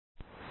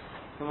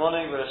Good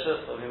morning, we're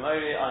Shus of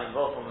Himori, I'm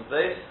involved from the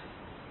base.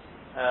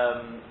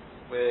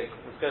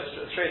 Let's go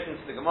straight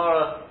into the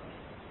Gemara,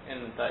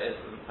 that is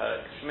in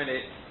Perek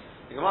Shmini.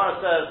 The Gemara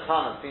says,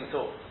 Chana, it's been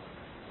taught.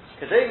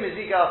 Kedei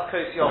Mizigas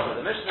Kos Yofa.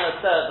 The Mishnah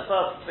said, the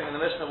first thing in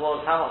the Mishnah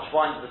was, how much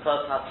wine does the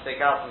person have to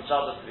take out from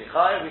Shabbos to be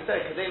Chayav? We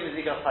say, Kedei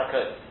Mizigas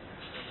HaKos.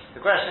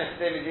 The question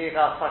is, Kedei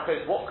Mizigas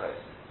HaKos, what kos?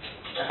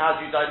 And how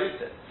do you dilute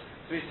it?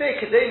 So we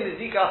say, Kedei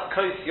Mizigas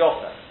Kos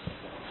Yofa.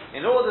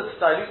 In order to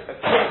dilute a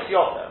kos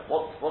yofer,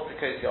 what's a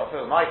kos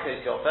yofer? My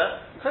kos yofer,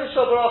 kos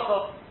shel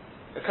baracha.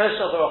 A kos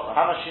shel baracha.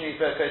 How much do you need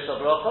for a kos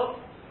shel baracha?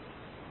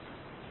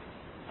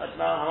 I don't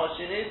know, how much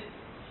do you need?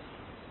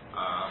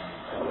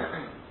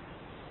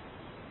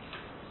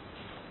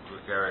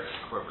 Gregarious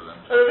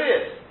equivalent. A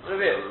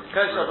revius.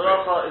 Kos shel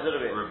baracha is a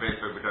revius.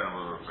 Revius, but we don't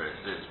know what a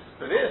revius is.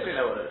 Revius, we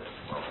know what it is.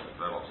 Well,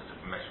 there are lots of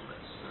different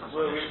measurements.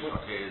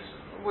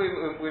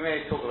 We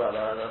may talk about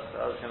that.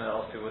 I was going to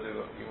ask you whether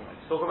you want me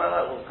to talk about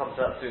that. We'll come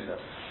to that soon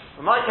though.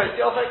 My kos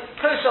yofer,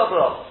 kos shel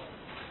baracha.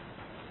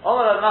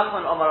 Omar Rav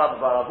Nachman, Omar Rabba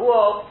bar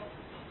Avuah,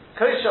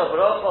 kos shel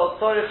baracha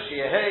tzorich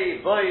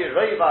sheyehei boi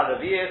reiva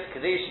revius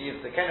kedei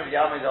sheyivzekenu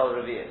v'yamid al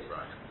revius.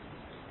 Right.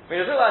 When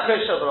you talk about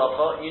kos shel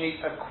baracha, you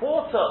need a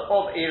quarter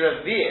of a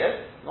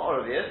revius, not a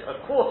revius,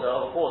 a quarter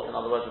of a quarter, in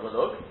other words, of a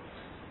lug,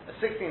 a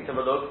 16th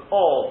of a lug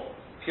of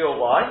pure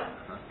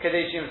wine. In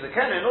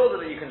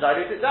order that you can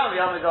dilute it down, and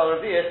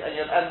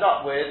you'll end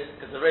up with,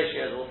 because the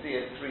ratio as we'll see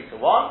is 3 to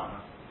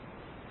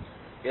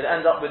 1, you'll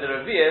end up with a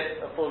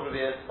full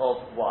revius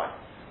of wine.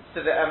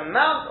 So the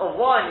amount of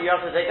wine you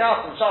have to take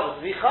out from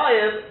Shabbos to be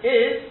chayiv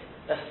is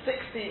a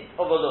 16th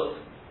of a lug.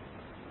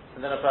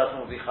 And then a person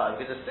will be chayiv.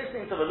 With a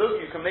 16th of a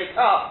lug you can make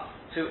up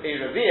to a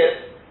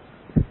revius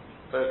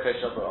for a kos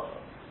shel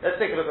baracha. Let's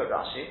take a look at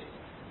Rashi.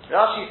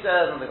 Rashi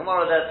says in the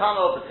Gemara there,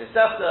 Tano, but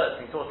Tosefta,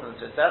 it's been taught in the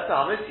Tosefta,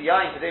 Hamisi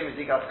Yain Kedei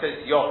Mizigas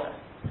Kos Yofer.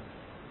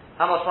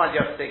 How much wine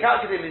do you have to take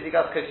out? Kedei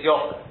Mizigas Kos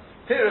Yofer.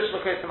 Pirush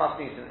L'Kos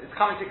Masnisin. It's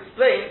coming to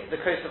explain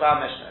the kos of our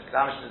Mishnah, because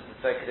our Mishnah is to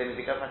say Kedei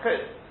Mizigas HaKos.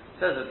 It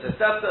says the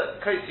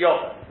Tosefta, Kos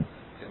Yofer.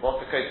 So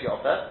what's the Kos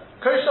Yofer?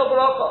 Kos Shel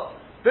Baracha.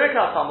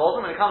 Birkas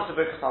HaMazon, when it comes to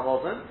Birkas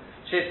HaMazon,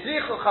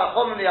 Shetzrichu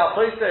Chachom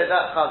Li'apoise,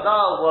 that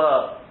Chazal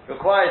were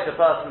required the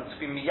person to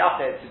be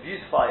miyapeh, to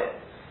beautify it.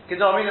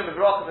 Kedomina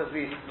bebrachas, as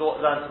we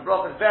learned from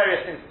brachas,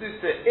 various things to do,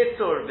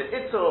 itzur,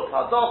 be'itzur,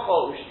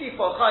 hadacho,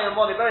 ushtifa, chayim,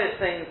 moli, various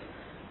things,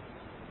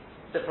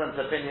 different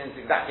opinions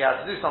exactly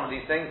how to do some of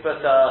these things, but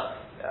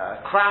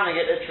crowning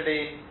it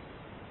literally,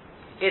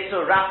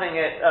 itzur, wrapping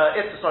it,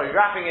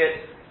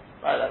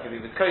 right, that could be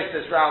with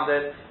kostas round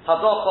it,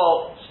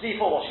 hadacho,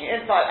 shtifa, washing it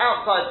inside,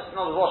 outside,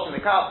 not washing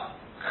the cup,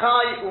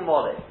 chay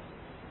umoli.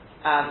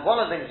 And one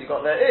of the things you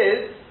got there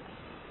is,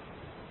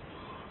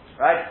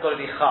 right, it's got to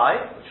be chai,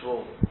 which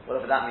will,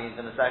 whatever that means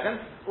in a second.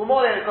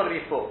 Umole, it's got to be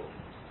full.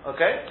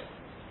 Okay?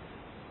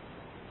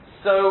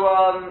 So,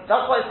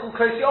 that's why it's called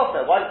kos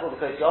yofer. Why is it called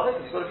the kos yofer?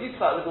 Because you've got to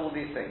beautify it with all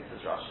these things,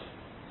 says Rashi.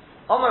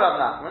 Omar Rav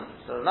Nachman,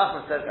 so Rav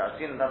Nachman says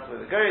Garcin, and that's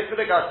where the Guri, it's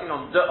Garcin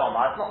on de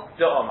Omar, it's not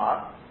de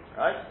Omar,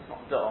 right? It's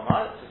not de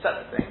Omar, it's a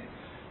separate thing.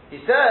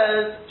 He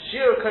says,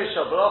 Shir kos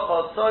shel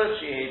baracha,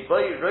 tzorich shehi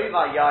boi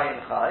roiva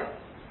yayin chai,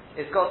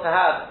 it's got to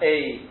have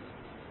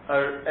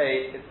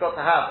it's got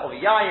to have of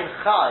yayin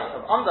chai,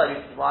 of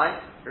undiluted wine,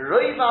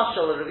 roiva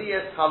shel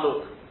revius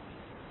haluk,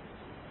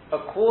 a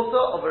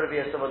quarter of a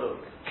revius of a lug.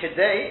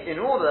 Kedei, in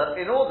order,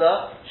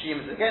 she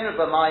is again with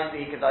mayim,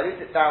 he can dilute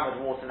it down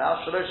with water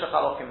now. Shalosh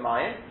chalokim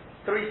mayim,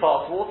 3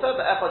 parts water,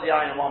 the echad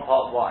yayin and 1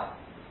 part wine.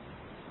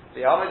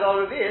 The yamid al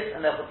revius,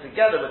 and therefore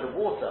together with the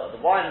water,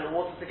 the wine and the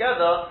water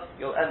together,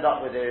 you'll end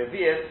up with a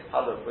revius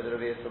haluk, with a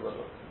revius of a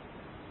lug.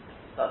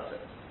 That's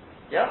it.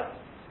 Yeah.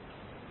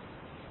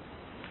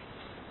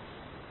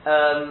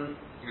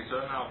 Is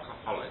there an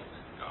alcoholic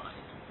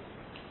guide?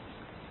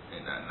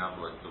 In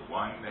other words, the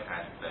wine they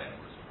had then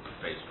was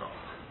very strong,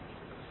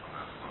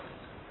 non-alcoholic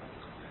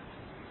content.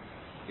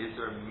 Is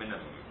there a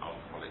minimum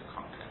alcoholic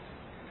content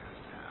it has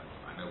to have?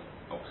 I know,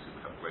 obviously,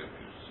 we have grape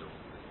juice, so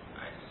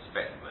I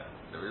suspect that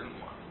there isn't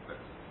one. But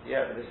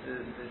yeah, but this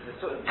is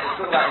talking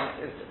about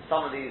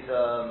some of these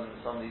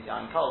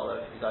young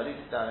kalva. If you dilute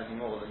it down any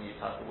more, then you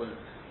have to will.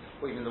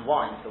 Or even the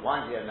wines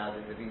here now,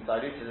 they've been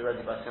diluted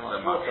already by so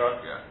much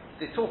water. Yeah.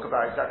 They talk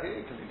about exactly,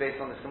 it can be based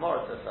on this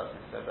Gemara to a certain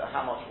extent, but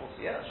how much water,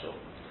 yeah, sure.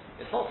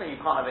 It's not saying you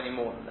can't have any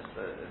more than this.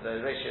 The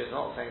ratio is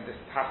not saying this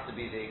has to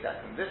be the exact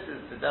thing. This is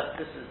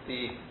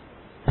the...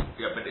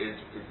 Yeah, but is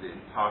it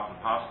part and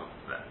parcel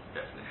of that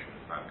definition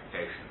of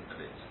application that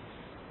it's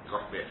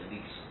got to be at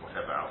least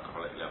whatever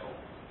alcoholic level?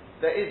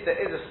 There is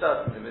a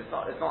certain thing, it's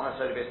not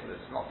necessarily based on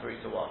this, it's not 3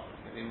 to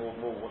 1. It'd be more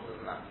water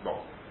than that.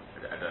 Well,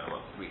 I don't know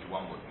what 3 to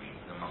 1 would mean.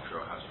 I'm not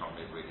sure how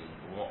strongly it really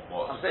was.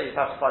 I'm saying you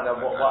have to find out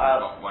what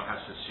one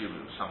has to assume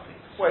it was something.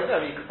 Well,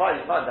 no, you can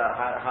find out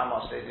how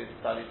much they do to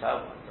dilute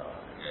our wines.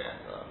 Yeah.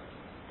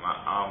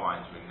 Our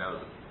wines, we know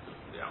that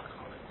the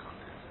alcoholic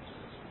content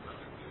is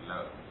relatively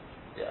low.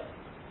 Yeah.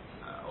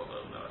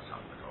 Although there are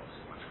some that are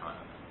obviously much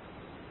higher.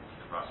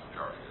 The vast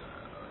majority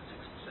are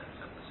 6%,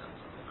 10%,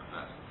 something like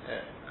that.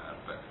 Yeah.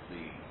 But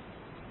the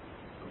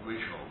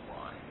original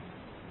wine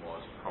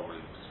was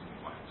probably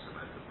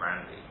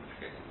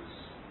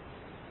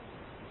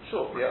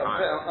Sure. Yeah,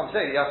 I'm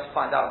saying you have to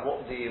find out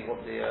what the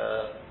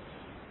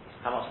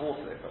how much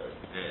water they put in.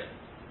 Yeah.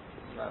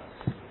 That's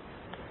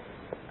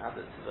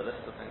added to the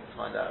list of things to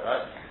find out,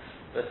 right?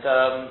 But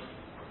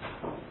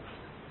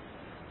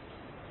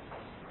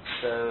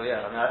so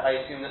yeah, I mean, I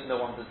assume that no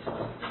one did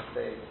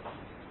say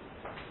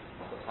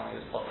something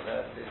was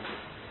popular there.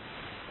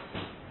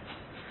 I'm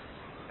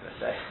going to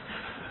say.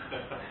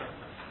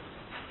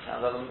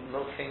 And I'm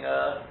looking.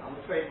 I'm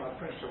afraid my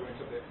printer went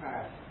a bit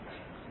mad.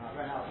 And I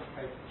ran out of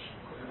papers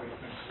and couldn't read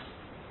printers.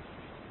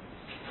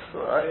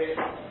 Alright.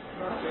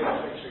 Roughly it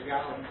takes a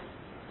gallon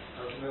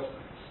of milk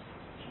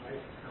to make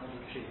a pound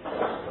of cheese.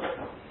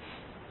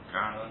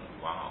 Gallon,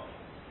 wow.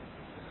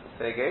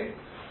 Say again.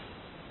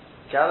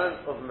 Gallon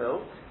of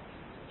milk.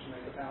 To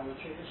make a pound of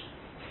cheese.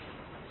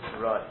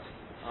 Right.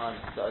 I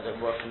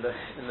don't work in those.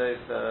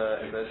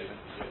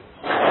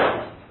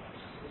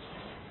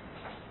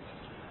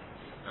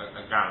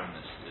 A gallon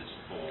is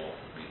 4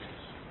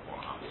 litres,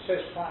 1 It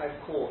says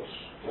 5 quarts.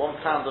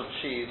 1 pound of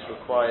cheese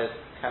requires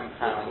 10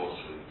 pounds.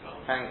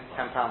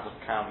 10 pounds of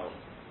cow milk.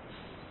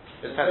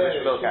 It depends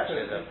which milk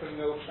actually. Different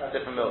milks.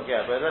 Different milk,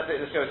 yeah. But let's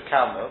go with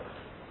cow milk.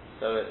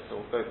 So it's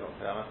all goat milk.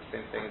 That's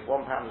the same thing.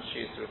 1 pound of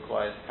cheese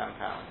requires 10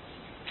 pounds.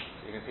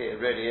 So you can see it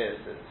really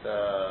is. It's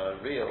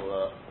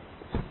real.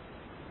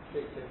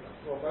 Big difference.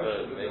 Well,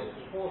 most of the milk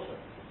is water.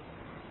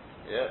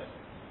 Yeah.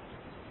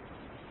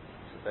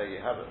 So there you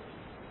have it.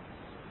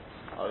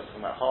 I was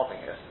talking about halving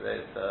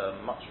yesterday. It's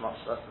much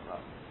less than that.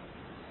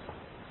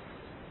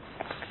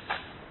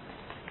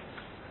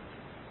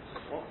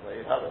 Well, there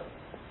you have it.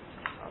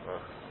 I'm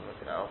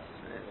looking out.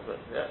 But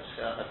yeah,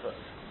 that's what.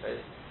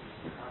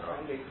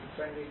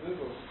 Friendly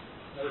Google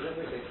knows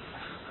everything.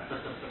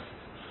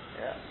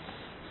 Yeah.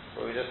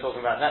 Well, we were just talking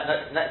about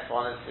next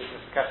one. Is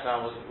the question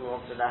now was we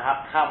want to know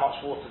how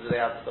much water do they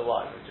add to the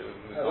wine? Which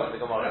we got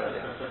the Gemara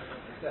earlier.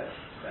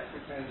 That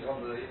depends on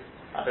the.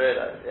 I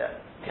realise, yeah.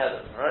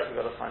 Kedem, right? You've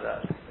got to find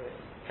out.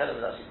 Kedem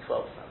is actually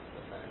 12%,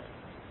 but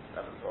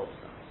 11, 12%.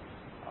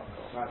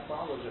 My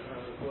father was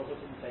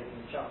wasn't taking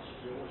any chances.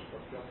 He always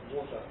put drop of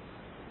water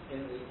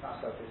in the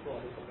pasta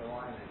before he put the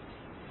wine in.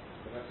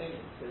 But I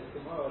think the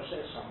Gemara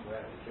says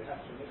somewhere that you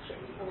have to mix it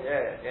with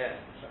water. Yeah.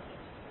 So,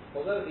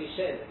 although he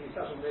said he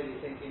doesn't really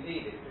think he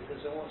needed it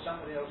because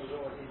somebody else has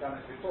already done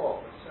it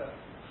before. But,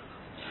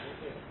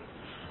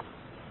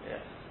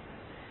 yeah.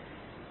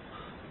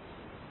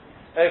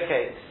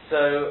 Okay,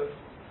 so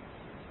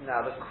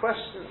now the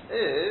question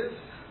is,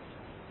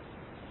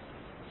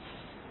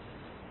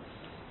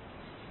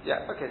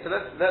 okay. So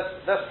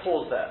let's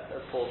pause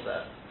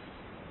there.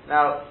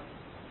 Now,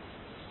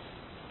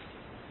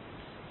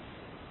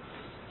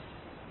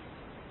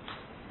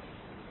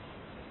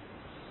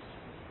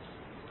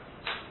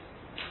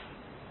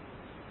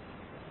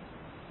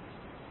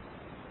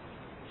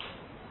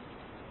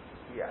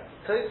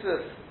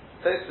 Tosfos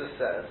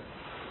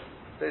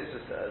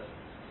says.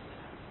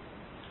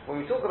 When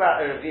we talk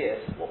about a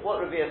revius, what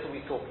revius are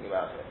we talking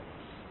about here?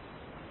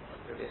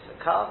 Revius a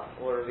kav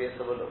or revius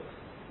of a look?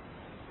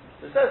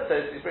 So it says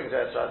Tosfos, he brings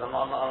it right. I'm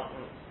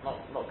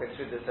not going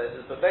through the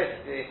Tosfos, but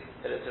basically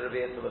that it's a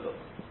revius of a look.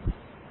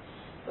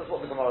 That's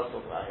what the Gemara is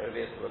talking about here,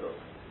 revius of a look.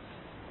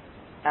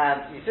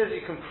 And he says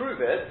you can prove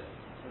it.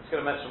 I'm just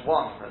going to mention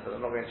one, so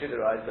I'm not going through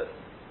the right, but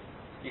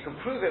you can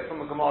prove it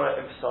from a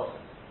Gemara in Pesachim.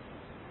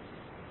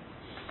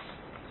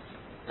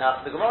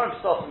 Now, the Gemara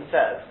in Pesachim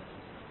says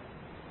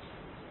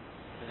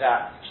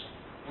that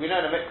we know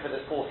in a mikveh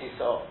there's 40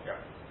 sa'ah.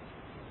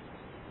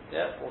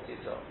 Yeah, 40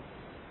 sa'ah.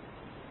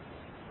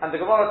 And the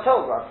Gemara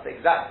tells us the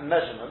exact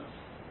measurements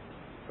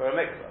for a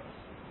mikveh.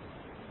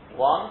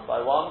 1 by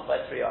 1 by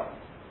 3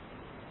 arms.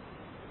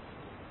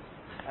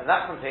 And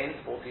that contains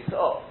 40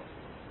 sa'ah.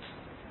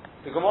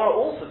 The Gemara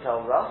also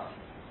tells us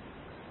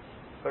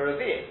for a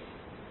revius,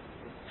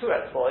 2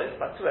 etzbois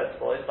by 2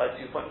 etzbois by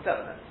 2.7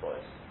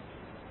 etzbois.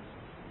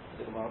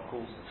 The Gemara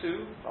calls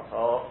 2 plus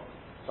half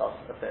plus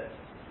a fifth.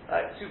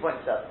 Right,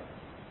 2.7.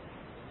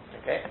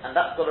 Okay, and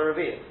that's got a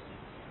reveal.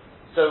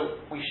 So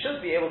we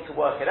should be able to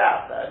work it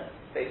out then,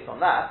 based on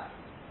that,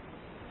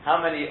 how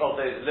many of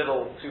those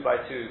little 2 by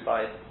 2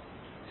 by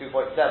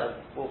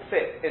 2.7 will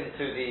fit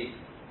into the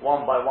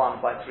 1 by 1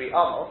 by 3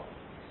 amot.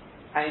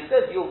 And he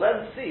says you'll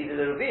then see that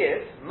the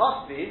reveal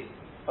must be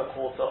a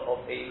quarter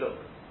of a look.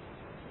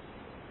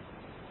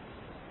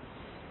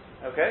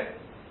 Okay?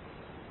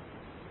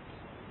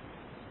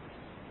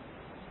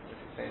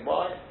 Let's explain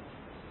why.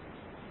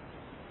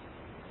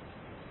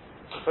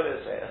 To put it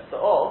this way, a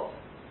sa'ah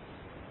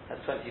has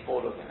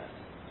 24 lug in it.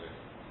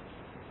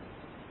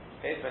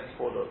 Okay,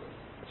 24 lug,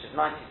 which is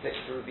 96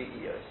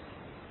 rubi'iyos.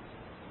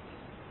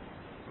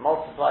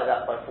 Multiply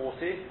that by 40,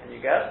 and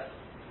you get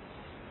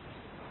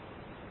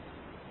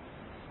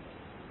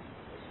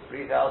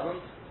 3,000.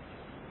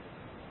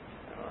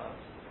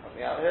 Help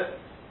me out here.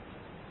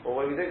 Well,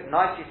 what do we do?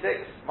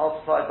 96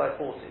 multiplied by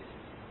 40.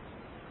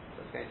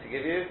 That's going to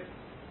give you.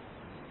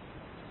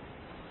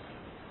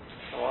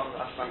 Come on,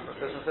 that's my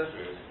businesses.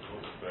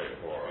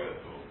 3840.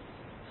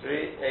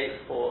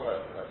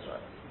 That's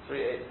right.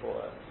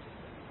 3840.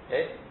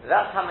 Okay,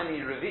 that's how many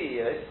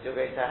revi'iyos you're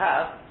going to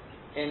have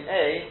in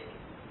a,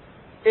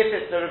 if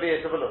it's a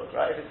Revi'ah of a look,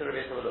 right? If it's a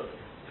Revi'ah of a look,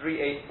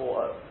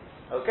 3840.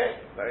 Okay,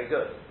 very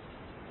good.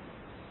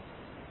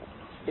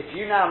 If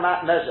you now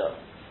measure,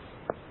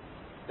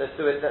 let's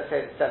do it, let's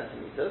say it's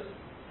centimeters,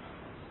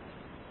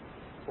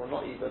 or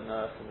not even,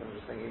 I'm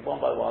just thinking, one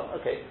by one,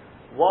 okay,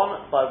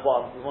 one by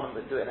one, we want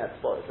to do it in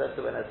etzbois, let's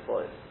do it in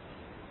etzbois.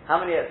 How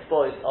many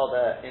etzbois are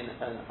there in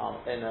an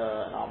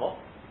amot?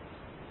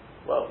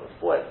 Well, there's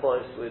 4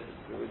 etzbois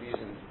we're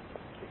using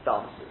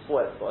thumbs, it's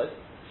 4 etzbois.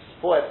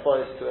 4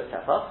 etzbois to a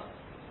tefach,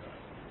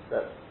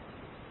 so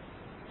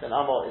an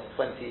amot is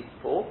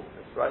 24,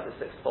 that's right, the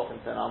 6 tefach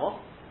into an amot.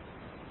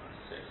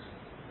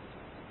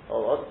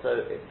 So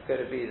it's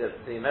going to be the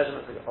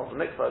measurements of the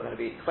mikvah are going to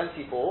be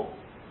 24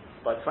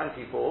 by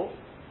 24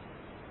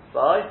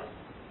 by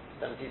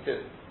 72.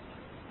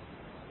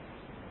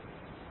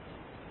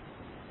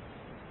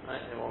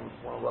 Right? Anyone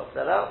want to work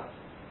that out?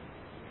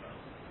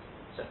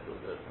 Check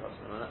with the person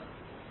in a minute.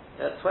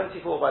 Yeah,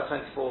 24 by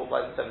 24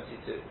 by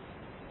 72. And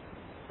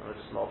we'll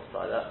just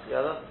multiply that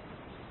together.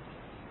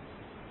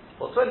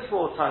 Well,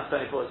 24 times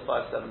 24 is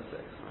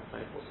 576.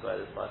 Right? 24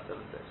 squared is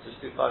 576.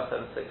 Just do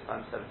 576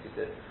 times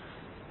 72.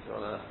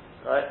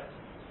 Right?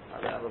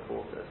 I don't have a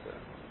board there, so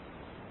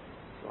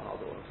I'll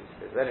do 1,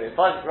 2, 3. Anyway,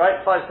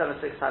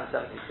 576 times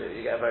 72,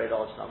 you get a very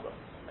large number.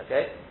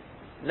 Okay?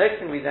 Next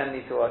thing we then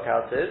need to work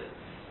out is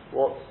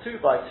what's 2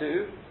 by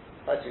 2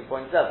 by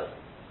 2.7.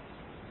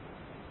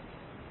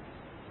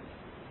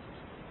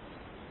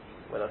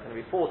 Well, that's going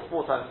to be 4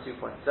 times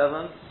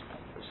 2.7,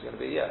 which is going to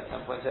be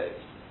 10.8.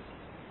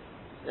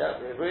 Yeah,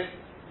 we agree?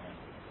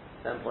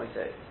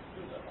 10.8.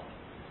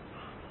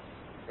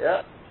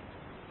 Yeah.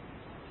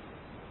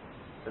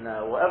 So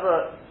now,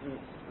 whatever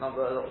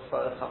number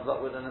that comes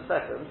up with in a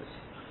second,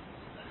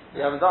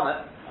 you haven't done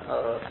it.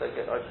 I'll do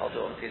it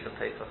on a piece of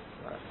paper.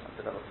 I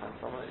did have a pen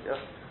somewhere. There you go.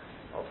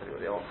 I'll tell you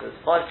what the answer is.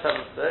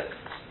 576.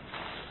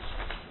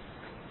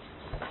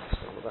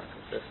 So we'll back to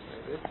this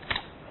maybe.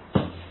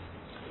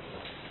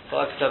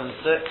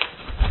 576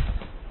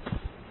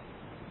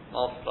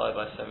 multiplied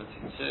by 72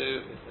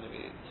 is going to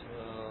be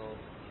 12,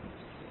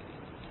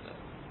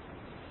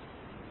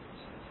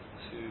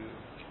 15, 2.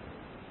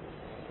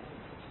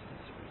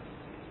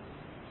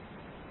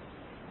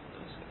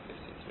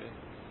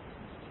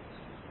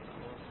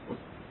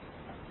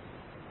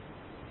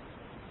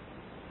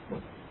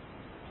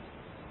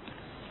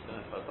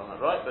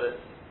 Right, but it's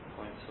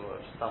points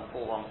towards done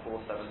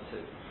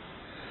 41472.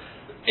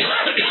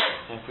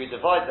 If we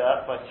divide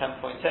that by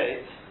 10.8,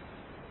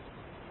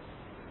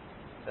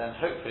 then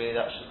hopefully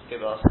that should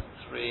give us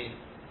 3.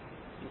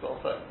 You've got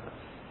a phone?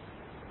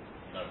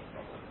 No,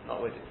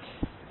 not with it.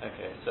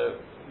 Okay, so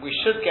we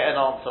should get an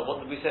answer. What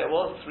did we say it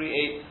was?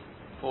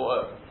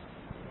 3840.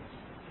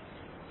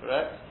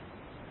 Correct?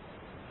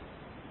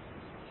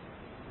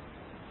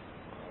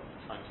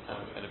 Times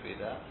 10 is going to be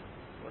that.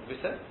 What did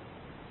we say?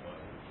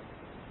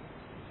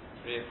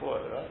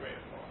 3840, right?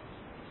 384.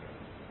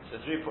 So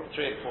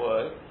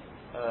 3840.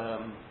 I'll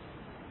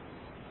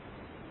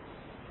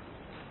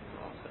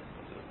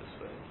do it this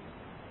way.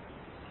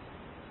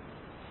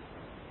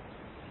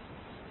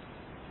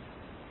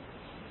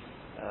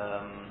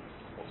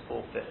 What's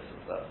 4/5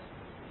 of that?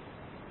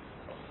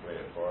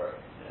 384.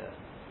 Yeah.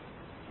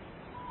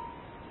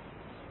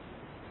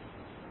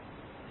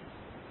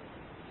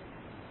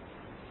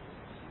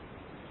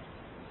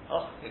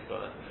 Oh, you've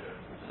got it.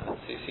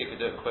 See if you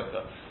do it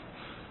quicker.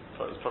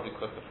 It's probably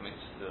quicker for me to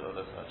do all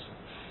this actually.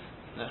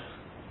 No.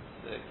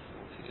 6,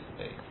 40 is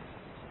 8.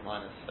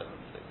 Minus 7,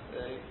 6,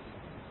 8.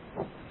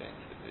 It's going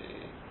to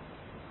be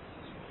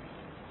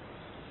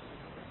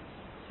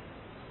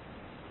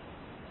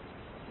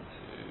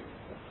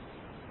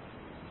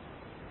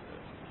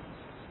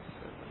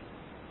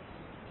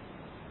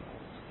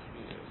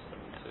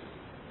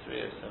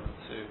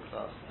 3072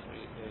 plus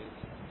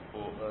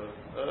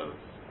 38400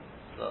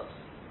 plus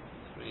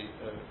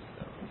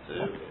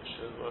 3072, it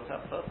should work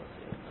out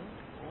perfectly, isn't it?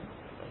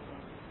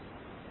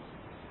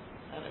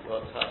 And it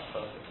works out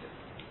perfectly.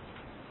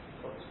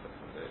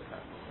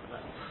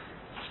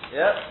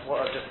 Yeah,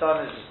 what I've just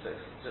done is just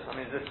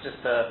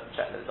to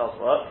check that it does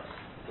work.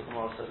 The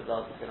Gemara says it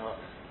does, it's going to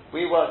work.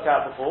 We worked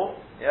out before,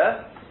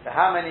 yeah? So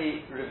how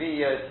many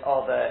Revi'os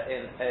are there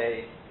in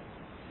a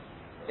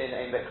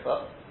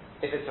mikvah?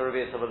 If it's a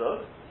Revi'ah of a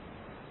look,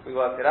 we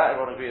worked it out,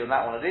 everyone agreed on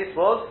that one. At least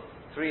was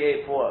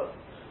 3840.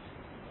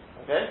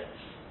 Okay?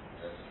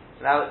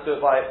 So now let's do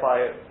it by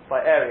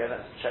area,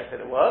 let's check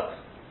that it works.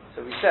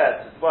 So we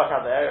said, to work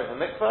out the area of the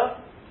mikvah,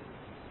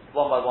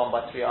 1 by 1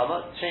 by 3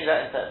 amot, change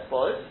that into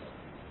etzbois,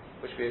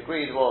 which we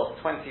agreed was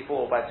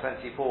 24 by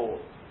 24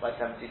 by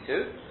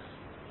 72.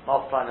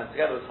 Multiplying them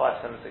together was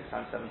 576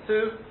 times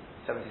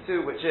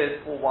 72, which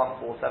is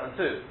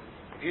 41472.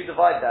 If you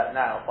divide that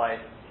now by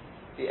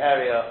the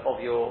area of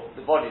the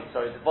volume of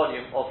the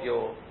volume of the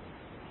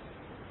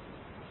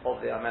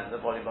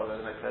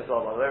mikvah as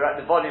well, by the way, right?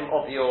 The volume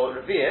of your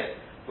revi'ah,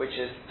 which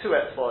is 2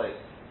 etzbois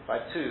by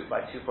 2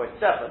 by 2.7,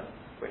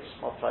 which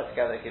multiplied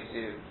together gives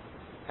you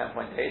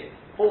 10.8.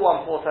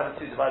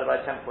 41472 divided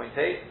by 10.8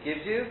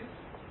 gives you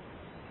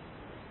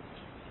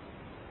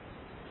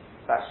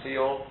back to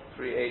your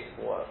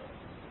 3840.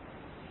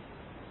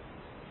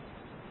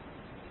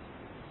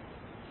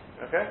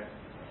 Okay?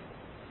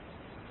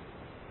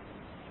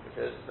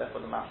 Because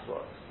therefore the maths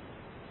works.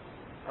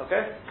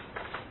 Okay?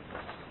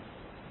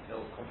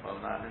 He'll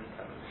confirm that in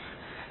 10 minutes.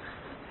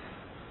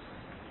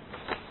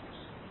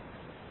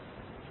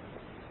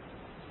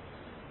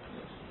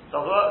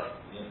 Does work?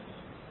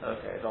 Yeah.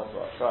 Okay, it does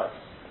work. Right.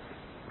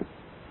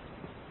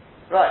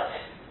 Right.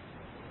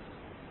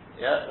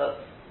 Yeah,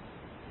 that's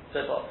so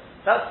far.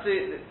 That's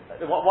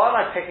why am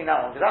I picking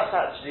that one? Because that's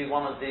actually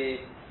one of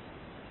the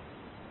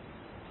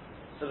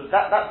sort of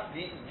that's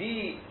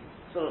the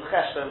sort of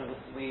cheshbon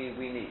we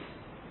need.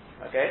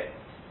 Okay?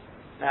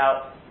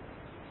 Now,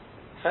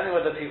 depending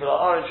whether people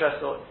are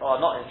interested or are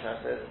not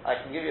interested, I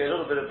can give you a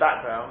little bit of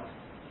background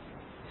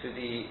to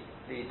the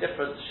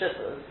different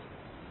shittas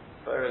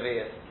for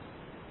Revi'ah,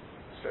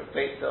 stroke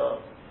Beitzah,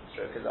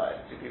 stroke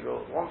Kazayah. Do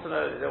people want to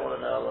know? They don't want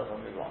to know, otherwise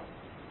I'll move on.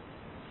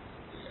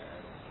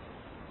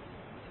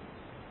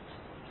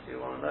 Do you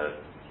want to know?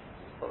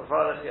 What the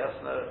Friday? Yes,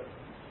 no.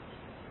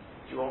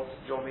 Do you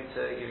want me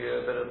to give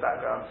you a bit of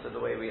background to the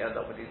way we end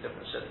up with these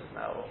different shittas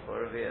now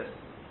for Revi'ah?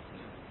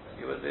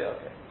 You would be?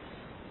 Okay.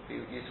 Be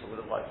useful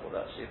with a whiteboard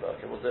actually, but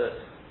okay, we'll do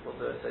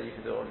it so you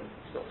can do it on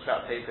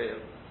scrap paper,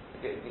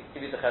 give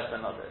you the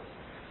cheshbon of this.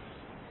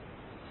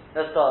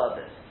 Let's start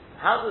with this.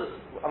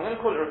 I'm going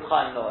to call it Reb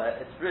Chaim Noah.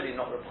 It's really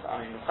not Reb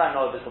Chaim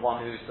Noah is the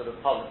one who sort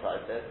of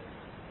publicized it,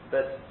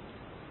 but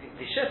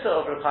the shitta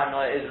of Reb Chaim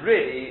Noah is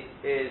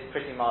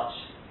pretty much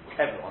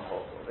everyone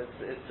holds it.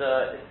 It's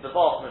the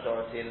vast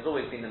majority, and it's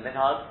always been the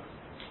minhag.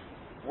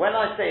 When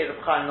I say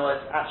Reb Chaim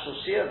Noah's actual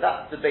shir,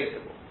 that's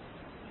debatable,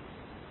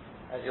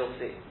 as you'll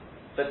see.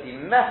 But the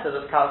method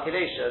of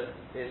calculation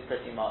is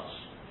pretty much,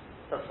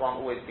 that's one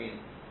always been,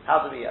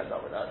 how do we end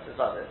up with that? It's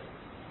like this.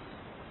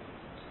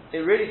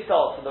 It really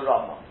starts with the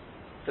Rambam.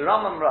 The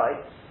Rambam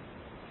writes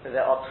that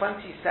there are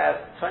 27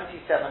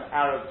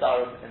 Arab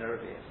Darim in a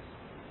Revi'ah.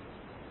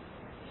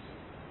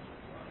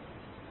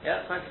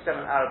 Yeah,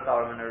 27 Arab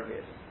Darim in a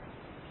Revi'ah.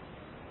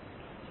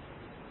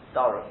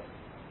 Darim.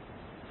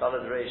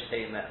 Dalad Reish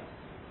Hey Mem.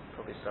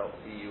 Probably spelled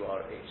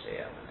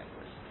D-U-R-H-A-M in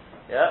English.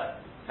 Yeah?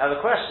 Now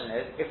the question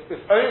is, if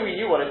only we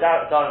knew what a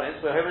Darim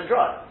is, we're home and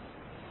dry.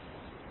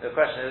 The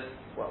question is,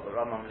 well, the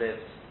Rambam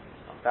lived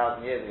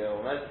 1,000 years ago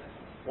almost.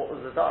 What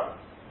was the Darim?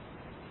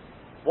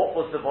 What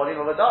was the volume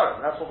of a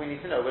Darim? That's what we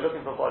need to know. We're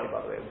looking for volume,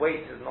 by the way.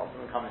 Weight is not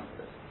something come into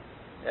this.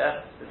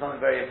 Yeah? There's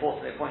something very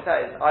important they point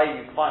out is,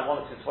 you can find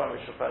one or two Sforim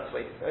which refer to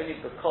weight. It's only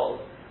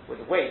because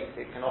with weight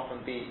it can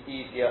often be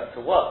easier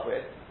to work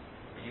with.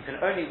 But you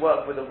can only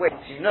work with a weight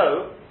once you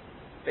know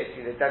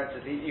basically the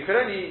density. You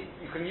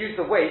can use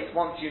the weight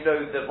once you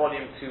know the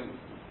volume to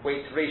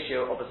weight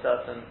ratio of a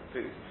certain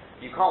food.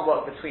 You can't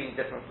work between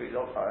different foods.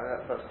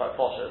 That's quite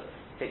posh. You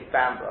take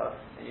Bambra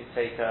and you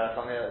take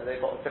something else.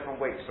 They've got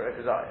different weights for a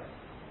Kazayah.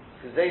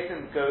 Because they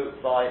can go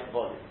by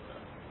volume.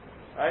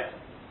 Right?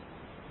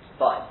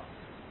 Fine.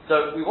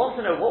 So we want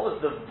to know what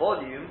was the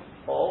volume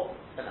of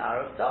an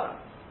Arab Darim.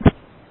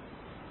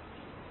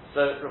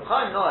 So Reb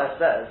Chaim Noah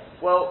says,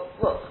 well,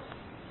 look,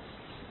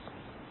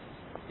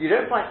 you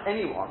don't find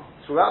anyone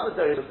throughout the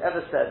Torah who's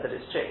ever said that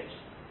it's changed.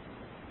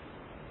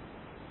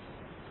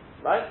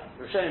 Right?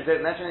 Rishonim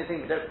don't mention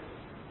anything,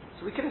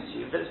 so we can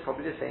assume that it's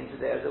probably the same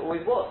today as it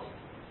always was.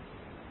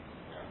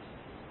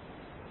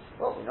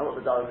 Well, we know what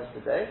the Darim is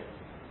today.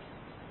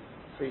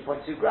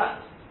 3.2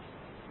 grams.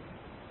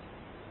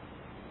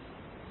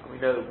 And we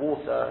know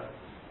water,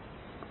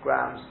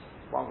 grams,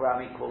 1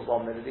 gram equals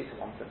 1 milliliter,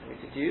 1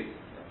 centimeter cubed.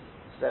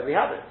 So there we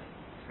have it,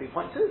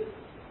 3.2.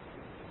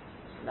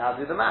 So now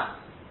do the math.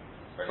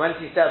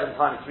 27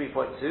 times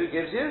 3.2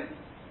 gives you,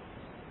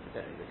 I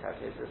don't need the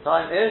calculator this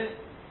time, is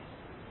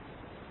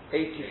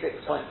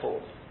 86.4.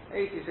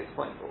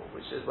 86.4,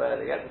 which is where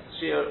they get the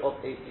shear of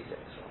 86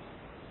 from.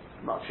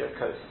 Gematria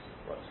Kos.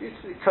 Works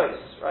beautifully. Kos,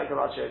 right?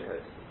 Gematria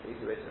Kos.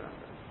 Easy way to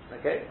remember.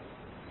 Okay?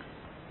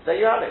 There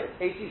you have it.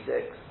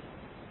 86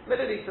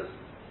 milliliters,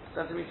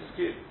 centimeters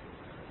cubed.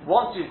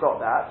 Once you've got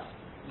that,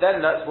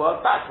 then let's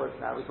work backwards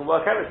now. We can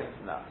work everything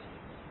from that.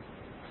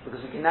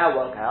 Because we can now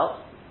work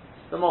out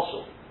the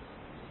moshel.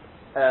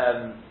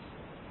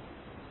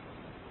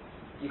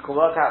 You can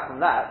work out from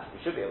that, we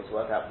should be able to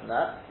work out from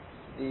that,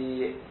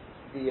 the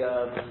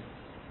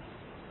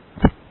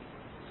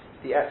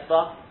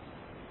etzvah,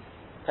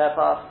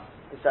 tefach,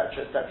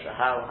 etc., etc.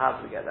 How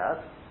do we get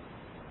that?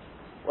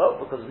 Well,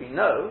 because we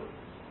know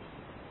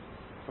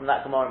from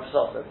that Gemara in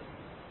Pesachim,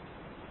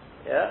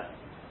 yeah,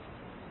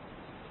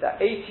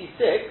 that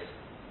 86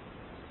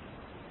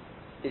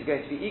 is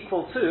going to be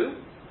equal to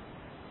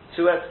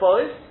 2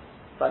 etzbois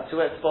by 2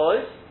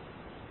 etzbois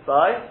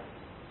by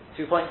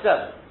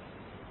 2.7.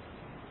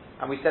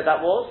 And we said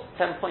that was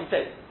 10.8.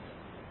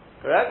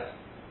 Correct?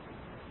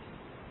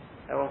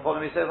 Everyone follow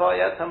me so far?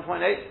 Yeah,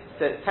 10.8?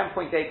 So it's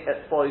 10.8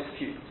 etzbois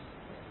cubed.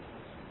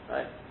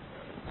 Right?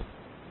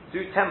 Do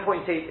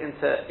 10.8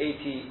 into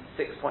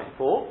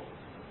 86.4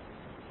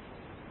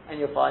 and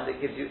you'll find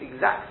it gives you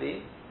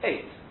exactly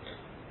 8.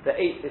 The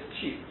 8 is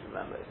cubed,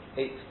 remember.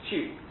 8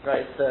 cubed,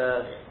 right?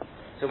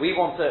 So we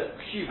want to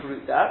cube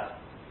root that,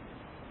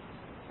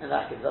 and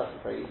that gives us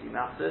a very easy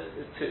math. This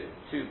is 2.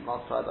 2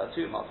 multiplied by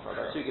 2 multiplied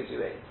by 2 gives you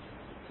 8.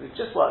 So we've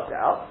just worked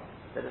out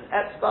that an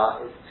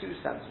etzba is 2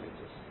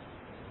 centimeters.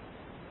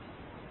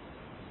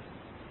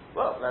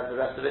 Well, then the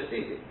rest of it's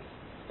easy.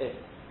 If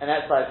an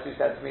etzba is 2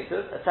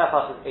 centimeters, a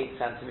tefach is 8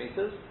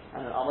 centimeters,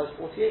 and an amma is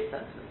 48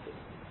 centimeters.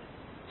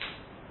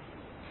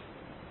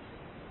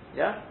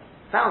 Yeah?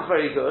 Sounds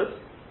very good.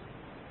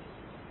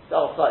 There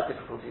are slight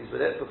difficulties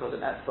with it because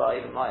an etzba,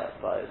 even my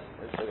etzba, is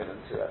bigger than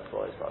 2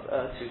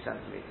 etzbas, 2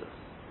 centimeters.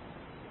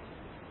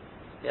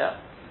 Yeah?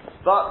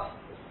 But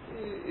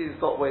he's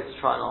got ways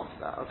to try and answer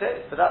that.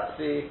 Okay? So that's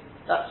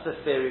the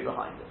theory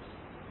behind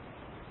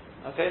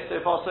it. Okay, so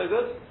far so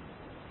good?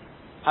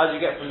 How do you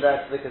get from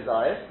there to the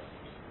Kazayas?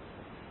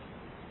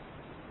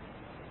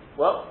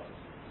 Well,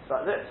 it's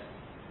like this.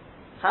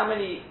 How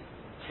many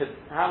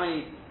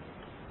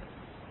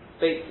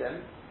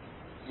beitzim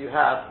do you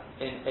have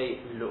in a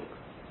lug?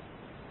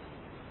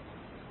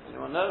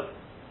 Anyone know?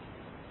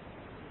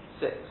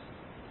 6.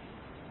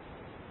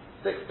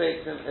 6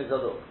 beitzim is a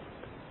lug.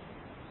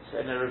 So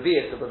in a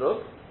revius of a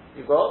lug,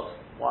 you've got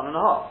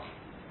 1.5.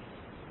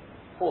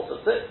 4 of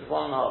 6 is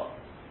 1.5.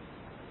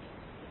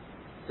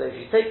 So if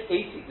you take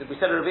 80, we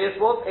said a revius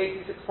was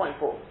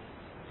 86.4,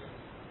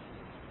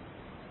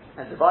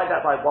 and divide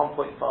that by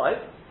 1.5,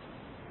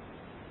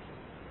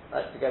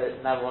 right, to get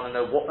it, now we want to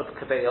know what of a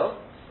kabeah,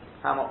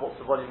 what's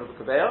the volume of a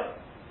kabeah,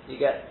 you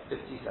get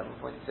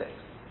 57.6.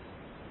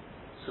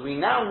 So we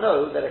now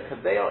know that a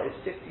kabeah is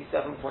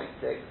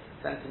 57.6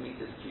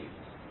 centimeters cubed.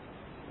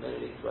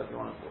 Milliliters, whatever you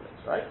want to call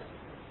it, right?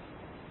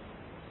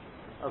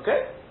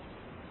 Okay?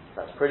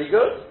 That's pretty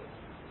good.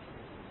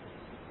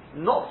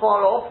 Not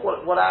far off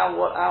what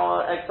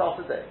our eggs are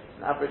today,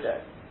 an average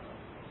egg.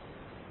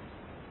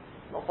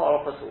 Not far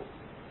off at all.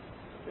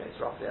 It's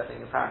roughly, I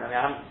think, apparently,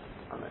 I'm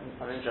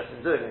interested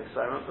in doing an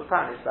experiment, but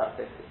apparently it's about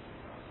 50.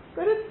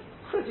 But it's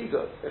pretty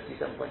good,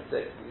 57.6,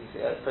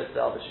 as opposed to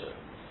the other show.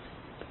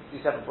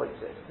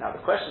 57.6. Now the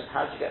question is,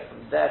 how do you get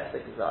from there to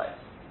the Kazayas?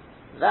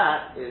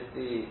 That is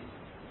the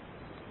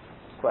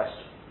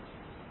question.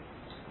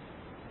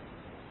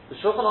 The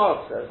Shulchan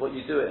Aruch says what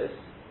you do is,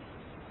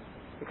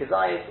 the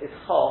Kazayas is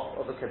half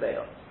of a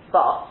kabeah,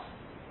 but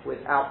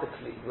without the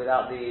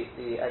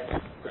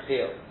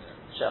peel,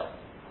 shell.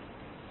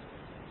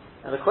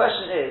 And the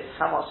question is,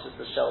 how much does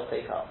the shell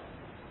take up?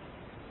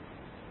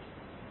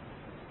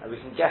 And we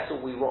can guess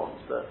all we want,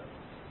 but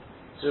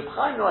so Reb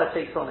Chaim Noah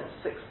takes on it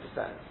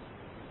 6%.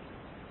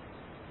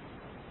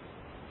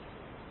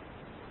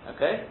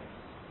 Okay?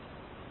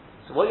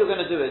 So what you're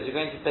going to do is you're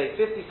going to take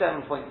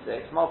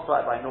 57.6,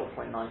 multiply it by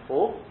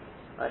 0.94,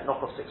 right,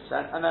 knock off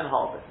 6%, and then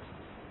halve it.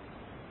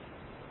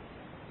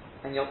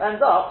 And you'll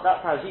end up,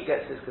 that's how he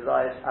gets his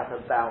kazayas, at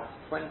about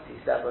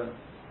 27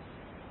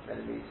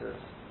 milliliters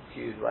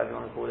cubed, whatever you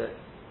want to call it,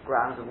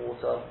 grams of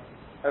water,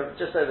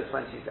 just over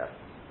 27.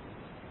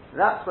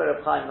 That's where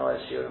a Chaim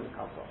Noah's shiurim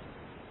come from.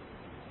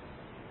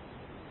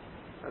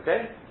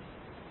 Okay?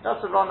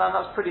 That's the rundown,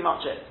 that's pretty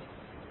much it.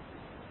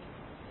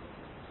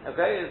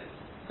 Okay?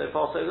 So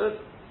far so good?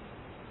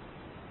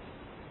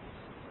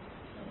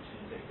 How much do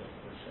you take off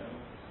the shell?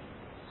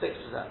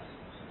 6%.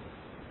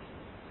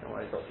 Don't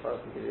worry, Dr.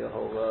 I can give you a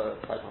whole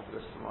type of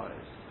this tomorrow.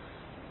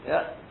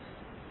 Yeah?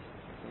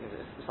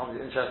 If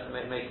somebody's interested in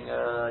making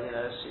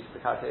sheets of the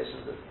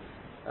calculations,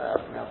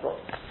 I've got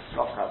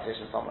rough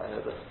calculations somewhere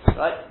here, but,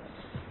 right?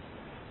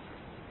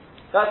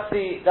 That's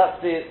the,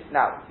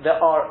 now, there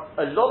are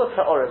a lot of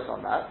ha'oros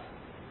on that.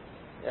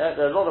 Yeah,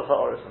 there are a lot of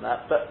ha'oros on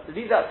that, but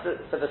leave that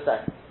for the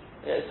second.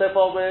 Yeah, so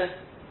far we'll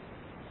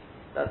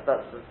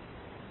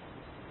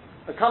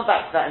come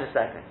back to that in a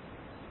second.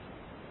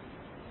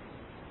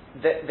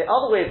 The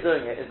other way of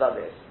doing it is like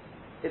this.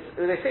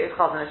 They say it's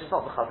Chazon Ish, it's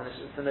not the Chazon Ish,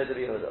 it's the Noda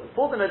B'Yehuda.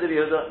 Before the Noda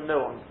B'Yehuda,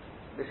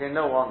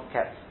 no one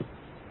kept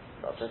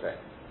such a thing.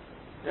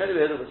 The Noda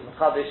B'Yehuda was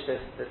Mechadish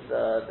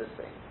this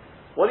thing.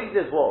 What he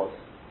did was,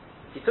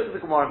 he took the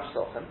Gemara in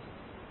Pesachim,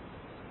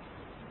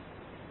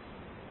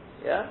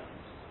 yeah,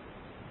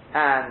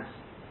 and,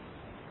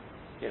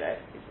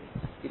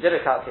 he did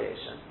a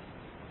calculation,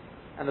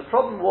 and the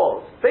problem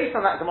was, based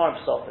on that Gemara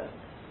in Pesachim,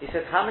 he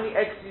said, how many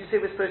eggs did you say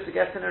we're supposed to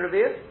get in a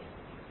revier?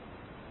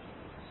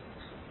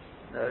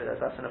 No,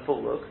 that's in a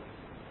full look.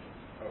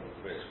 Oh,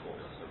 the base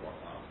quarter, so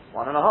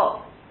 1.5.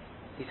 1.5.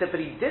 He said, but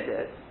he did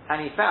it,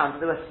 and he found that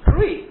there were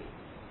 3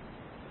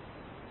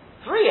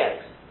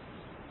 eggs.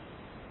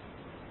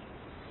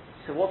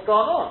 He said, what's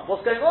going on?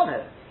 What's going on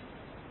here?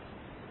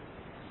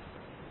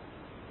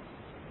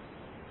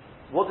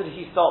 What did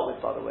he start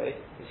with, by the way?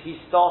 He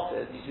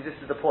started, you see, this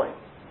is the point.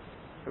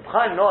 Reb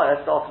Chaim Noah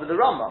started with the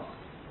Rambam,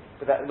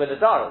 with the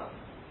Dara.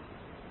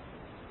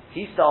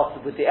 He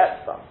started with the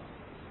Etzba.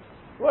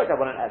 Work out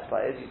what an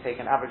etzba is. You take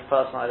an average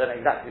person, I don't know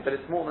exactly, but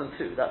it's more than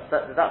 2. That's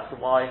the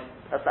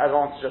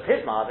advantage of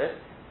his ma'avis.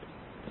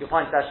 You'll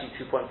find it's actually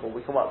 2.4.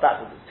 We can work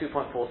backwards. It's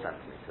 2.4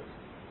 centimeters.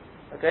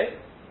 Okay?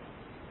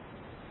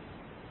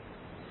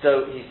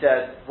 So he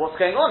said, what's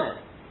going on here?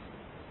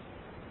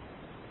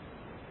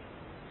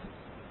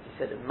 He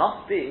said, it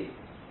must be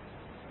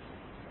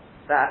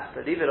that,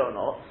 believe it or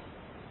not,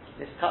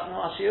 is Katnu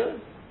Ashiyun.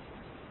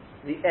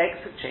 The eggs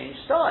have changed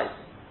size.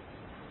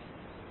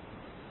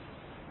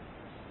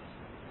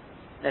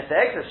 And if the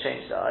eggs have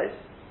changed size,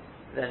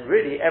 then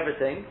really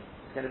everything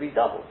is going to be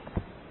double.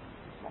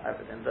 Not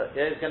everything, but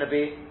it's going to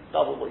be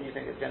double what you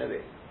think it's going to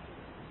be.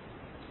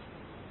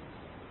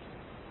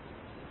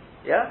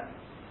 Yeah?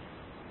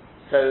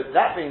 So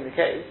that being the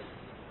case,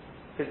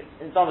 because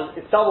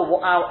it's double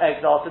what our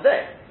eggs are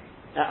today.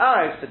 Now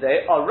our eggs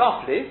today are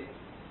roughly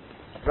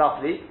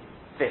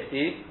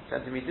 50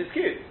 centimeters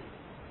cubed.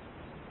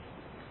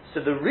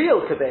 So the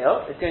real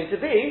kabeah is going to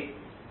be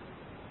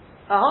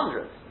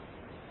 100.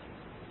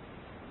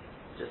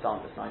 Just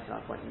under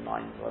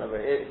 99.9, whatever.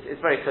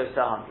 It's very close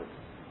to 100.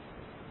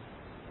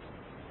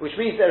 Which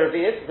means the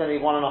Revi'it is going to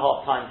be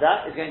 1.5 times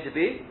that. Is going to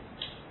be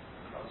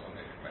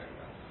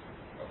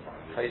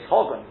It's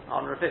Hogan,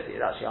 150.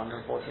 It's actually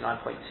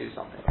 149.2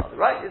 something or other,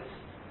 right? It's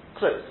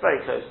close, very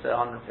close to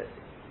 150.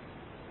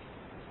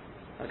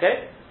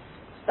 Okay?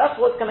 That's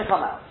what's going to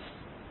come out.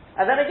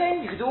 And then again,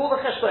 you could do all the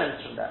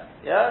cheshbonos from there.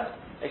 Yeah?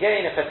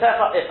 Again, if an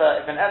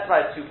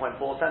etzra is 2.4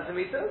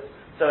 centimeters,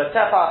 so a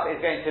tefach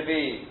is going to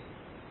be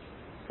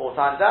 4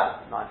 times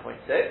that,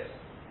 9.6.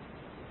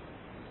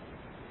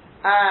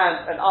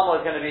 And an amor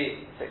is going to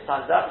be 6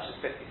 times that, which is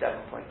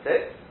 57.6.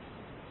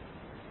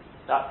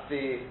 That's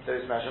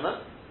those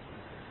measurements.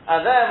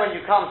 And then when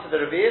you come to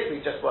the revi'it, we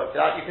just worked it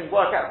out. You can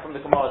work out from the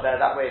Gemara there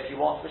that way if you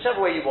want.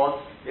 Whichever way you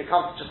want, it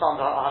comes to just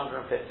under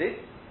 150.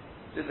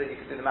 So that you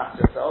can do the math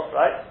yourself,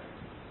 right?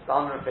 It's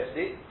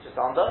 150, just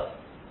under.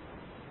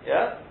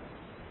 Yeah?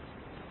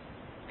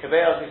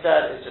 Kabeah, as we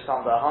said, is just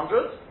under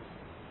 100.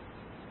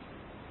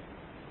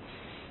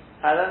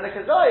 And then the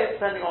kazayah,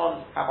 depending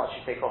on how much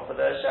you take off for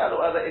the shell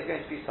or whatever, is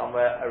going to be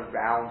somewhere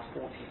around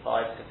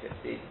 45 to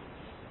 50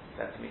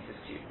 centimeters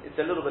cubed.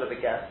 It's a little bit of a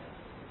guess.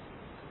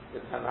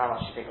 It depends on how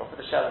much you take off for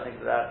the shell and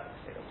things like that.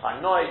 Take off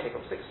time noise, take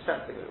off 6%, I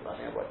think I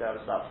worked out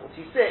it was about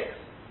 46.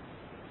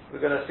 We're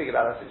going to speak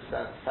about that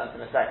 6%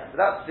 in a second. But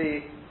that's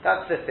the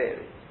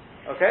theory.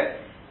 Okay?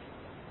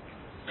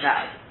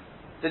 Now,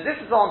 the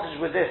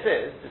disadvantage with this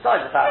is,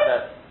 besides the fact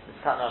that this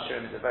Katnu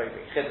Ashirim is a very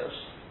big chiddush,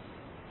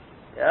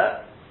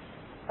 yeah,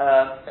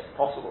 it's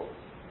possible.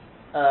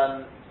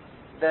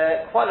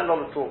 There are quite a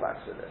lot of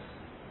drawbacks with this.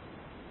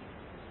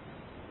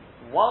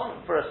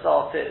 One, for a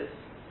start, is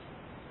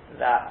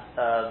that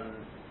I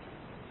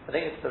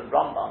think it's the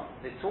Rambam.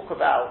 They talk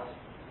about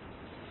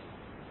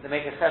they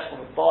make a cheshbon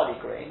with barley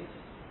grains,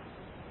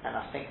 and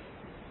I think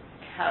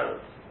carob.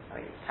 I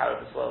think it's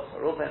carob as well. So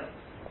Reuben.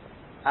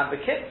 And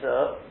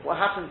B'kitzur, what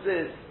happens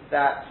is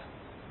that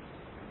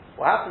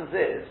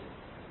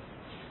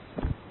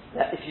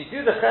if you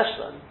do the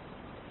cheshbon,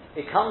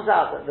 it comes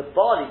out that the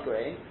barley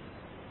grain,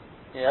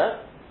 yeah,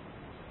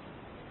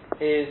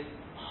 is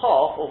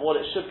half of what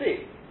it should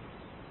be.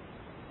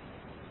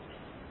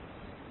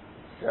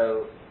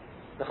 So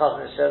the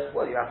Chazon Ish says,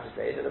 well, you have to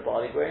say that the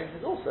barley grain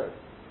has also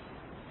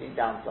been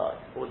downsized,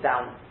 or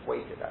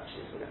down-weighted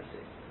actually, as we're going to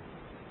see.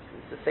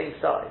 It's the same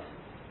size.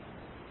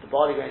 The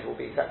barley grains will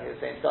be exactly the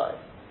same size.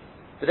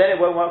 But then it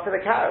won't work for the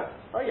carob.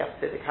 Oh, you have to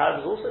say the carob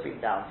has also been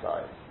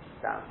downsized.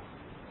 Down.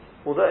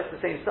 Although it's the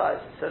same size,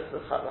 it says to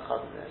the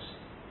Chazon Ish,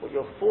 what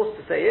you're forced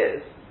to say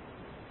is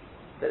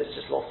that it's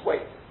just lost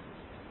weight.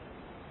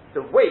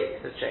 The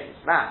weight has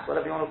changed. Mass,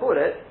 whatever you want to call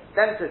it,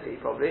 density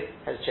probably,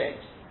 has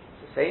changed.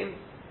 It's the same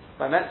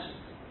dimensions.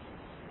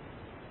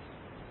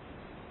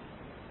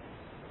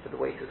 But the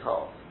weight is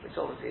half, which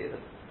obviously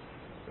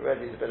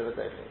already is a bit of a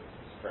dofi.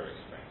 It's very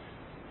strange.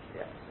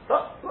 Yeah.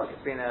 But look,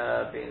 it's been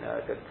a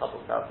good couple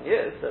of thousand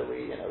years, so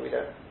we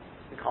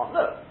can't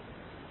know.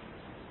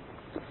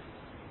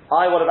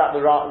 What about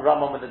the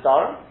Rambam with the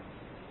Dharam?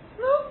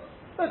 No,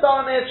 the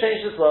Dharam may have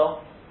changed as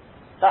well.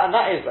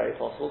 That is very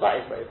possible. That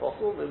is very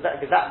possible because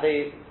that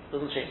day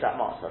doesn't change that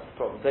much. That's the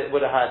problem. They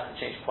would have had to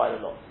change quite a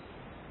lot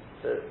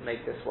to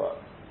make this work.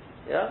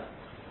 Yeah.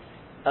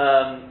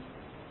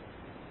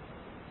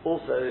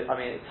 Also, I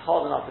mean, it's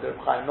hard enough for the Reb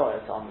Chaim Noah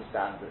to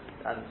understand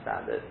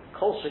it.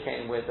 Kol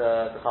Shekain with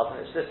the Chazon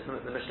Ish, this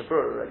the Mishnah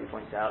Berurah already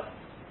points out.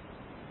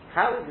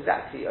 How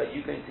exactly are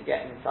you going to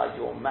get inside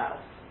your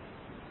mouth?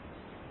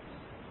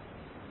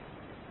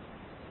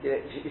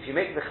 If you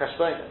make the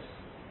cheshbonos,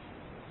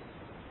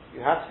 you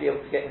have to be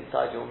able to get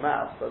inside your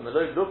mouth. But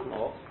Melod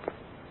Lugmov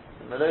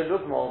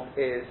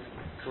is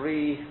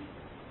 3.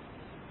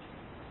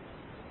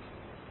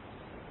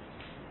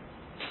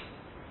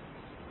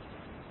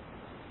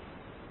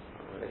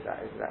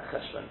 Is that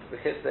cheshbon?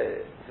 Because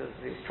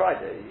he's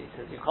tried it, he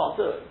says you can't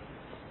do it.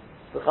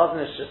 The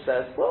Chazon Ish just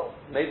says, well,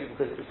 maybe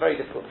because it's very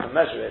difficult to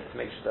measure it to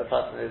make sure that a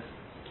person is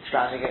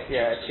standing it.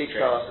 Yeah, cheeks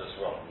are.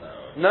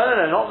 No,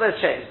 not that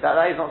it's changed. That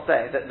is not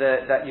saying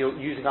that you're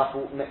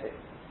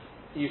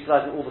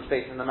utilizing all the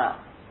space in the mouth.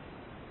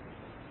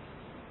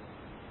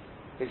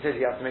 It says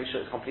you have to make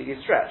sure it's completely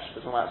stretched.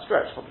 It's not about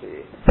stretched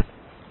completely.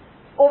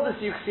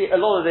 Obviously, you can see a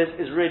lot of this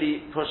is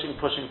really pushing.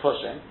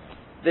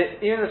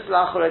 Even the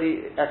Slach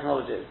already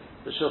acknowledges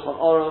the Shulchan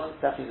Aruch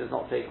definitely does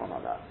not take on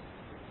that.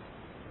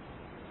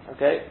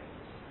 Okay.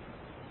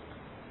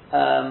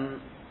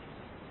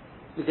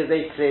 because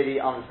they clearly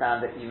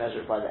understand that you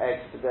measure it by the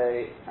eggs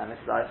today, and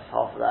it's like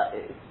half of that.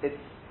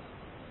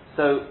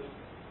 So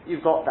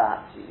you've got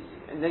that,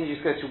 and then you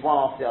just go to one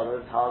after the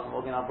other.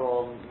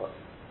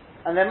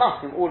 And they're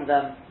Muslim, all of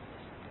them.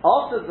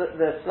 After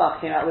the Slach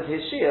came out with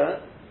his Shia,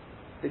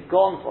 the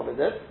Gon followed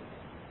it.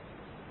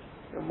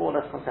 They were more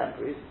or less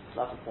contemporaries.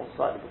 Slach was born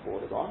slightly before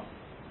the Gon, a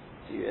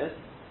few years,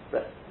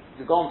 but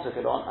the Gon took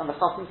it on, and the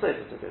Chasam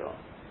Sofer took it on.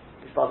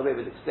 Which, by the way,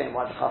 would explain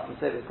why the Chasam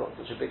Sofer's got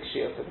such a big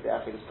Shia for the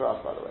Achilas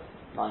Pras, by the way,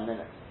 9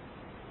 minutes.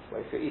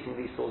 Well, if you're eating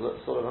these sort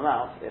of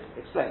amounts, it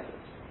explains it.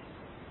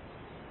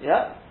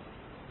 Yeah?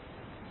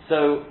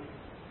 So,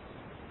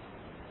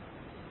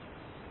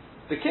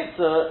 the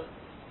Kitzur,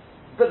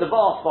 but the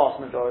vast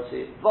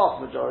majority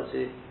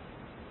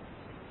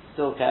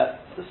still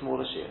kept the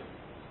smaller Shia.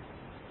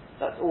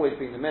 That's always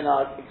been the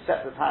minhag,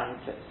 except the time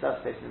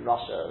certain places in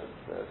Russia,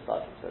 the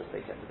Cyprus says they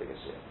kept the bigger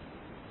Shia.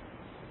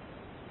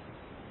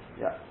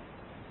 Yeah.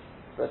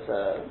 But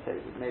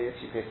maybe a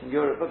few places in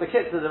Europe. But the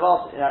Kitzur, the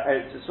vast,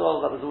 Eretz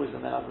Yisrael, that was always the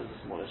minhag, was the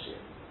smaller Shia.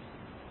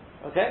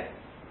 Okay?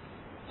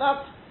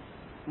 That's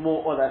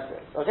more or less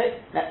it. Okay?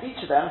 Now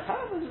each of them,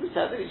 as we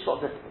said, they've each got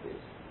difficulties.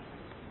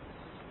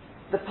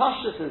 The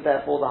Pashtus is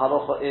therefore the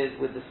halacha is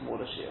with the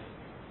smaller Shia.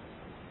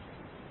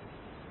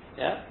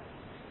 Yeah?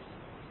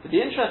 But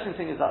the interesting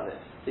thing is like this.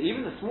 So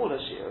even the smaller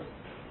Shia,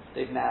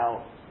 they've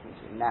now,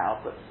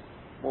 but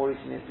more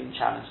recently has been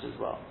challenged as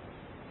well.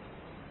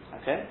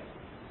 Okay?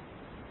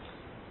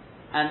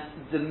 And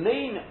the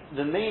main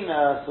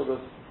sort of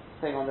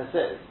thing on this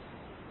is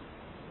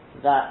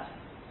that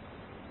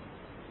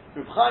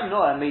Reb Chaim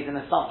Noah made an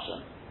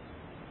assumption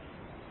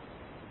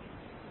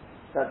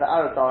that the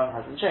Arab Dharam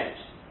hasn't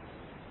changed.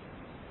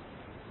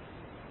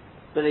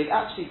 But they've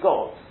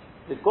got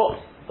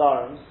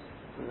Dharams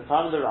from the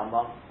time of the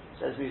Rambam,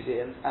 says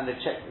museums, and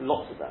they've checked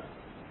lots of them.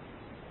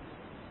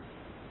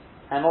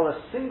 And not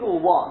a single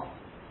one,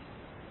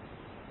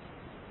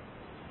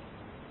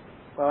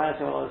 well, when I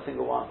say not a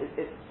single one,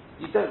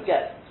 you don't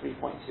get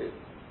 3.2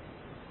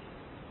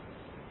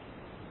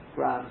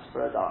 grams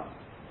per a Dharam.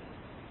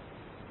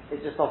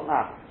 It just doesn't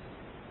happen.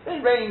 They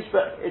range,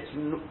 but it's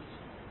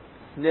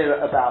nearer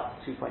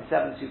about 2.7,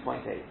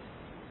 2.8.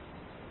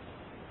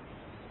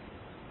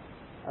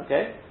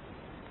 Okay?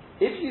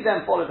 If you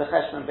then follow the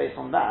cheshbon based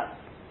on that,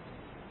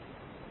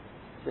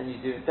 then you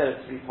do, instead of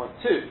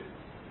 3.2,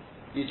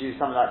 you do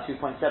something like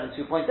 2.7,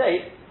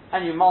 2.8,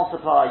 and you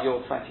multiply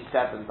your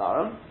 27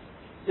 dharam,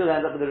 you'll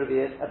end up with a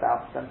revius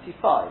about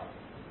 75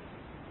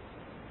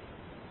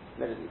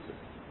 milliliters.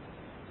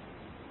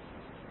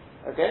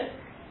 Okay?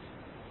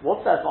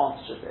 What's the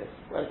advantage of this?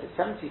 Well, if it's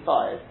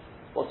 75,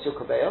 what's your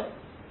kabeil?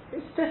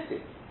 It's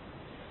 50.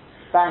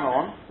 Bang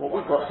on what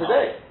we've got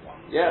today.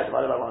 Yeah,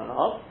 divided by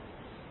 1.5.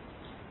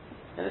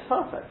 And it's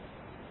perfect.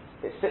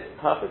 It fits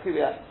perfectly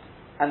with that.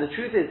 And the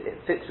truth is, it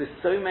fits with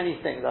so many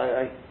things.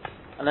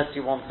 Unless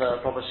you want a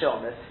proper show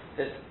on this,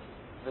 I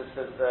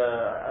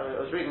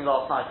was reading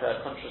last night a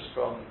contrast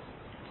from,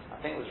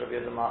 I think it was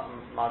Rabbi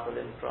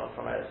Margolin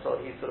from Eretz. So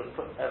he sort of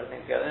put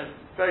everything together in a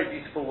very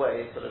beautiful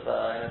way, sort of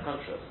in a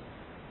contrast.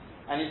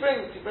 And he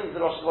brings the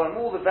Rosh Hashanah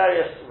all the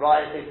various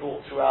rides they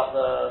brought throughout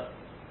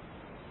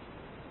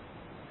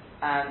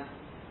and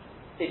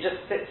it just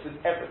fits with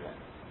everything.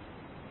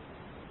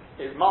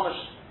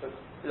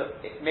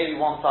 Maybe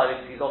one side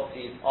is he's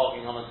obviously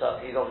arguing on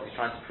himself, he's obviously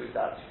trying to prove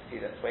that, you can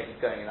see that's where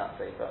he's going in that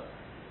paper.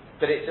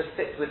 But it just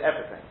fits with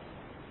everything.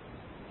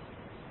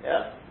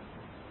 Yeah?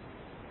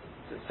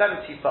 So it's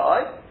 75,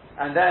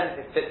 and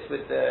then it fits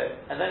with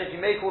and then if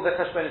you make all the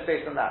cheshbonos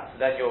based on that, so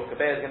then your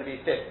kabeh is going to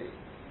be 50.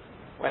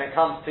 When it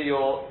comes to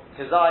your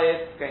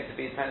kazayis, it's going to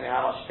be depending on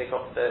how much you take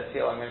off the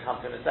seal, I'm going to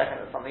come to in a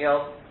second, or something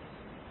else.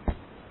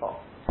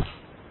 Oh.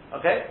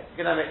 Okay?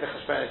 You're going to make the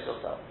cheshbonos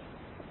yourself.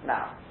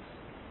 Now,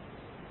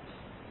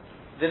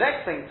 the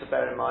next thing to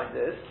bear in mind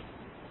is,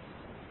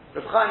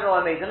 Reb Chaim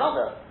Noah made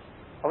another,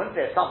 I wouldn't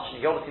say assumption,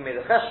 he obviously made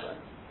a cheshbon,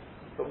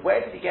 but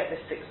where did he get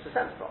this 6%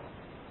 from?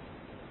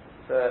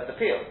 The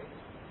peel.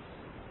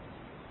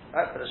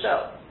 Right, for the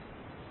shell.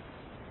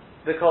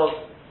 Because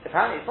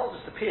apparently it's not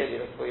just the peel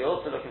you're looking for, you're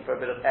also looking for a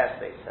bit of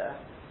airspace there.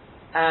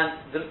 And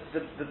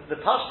the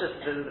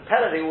pashtus, the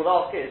pella they would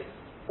ask is,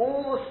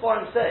 all the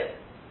sporim say,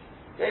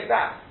 going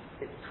back,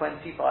 it's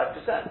 25%.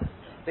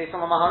 Based on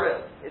the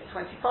Maharil, it's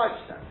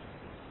 25%.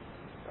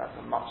 That's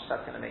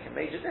going to make a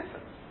major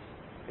difference.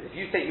 Because if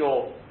you take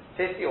your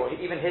 50 or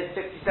even his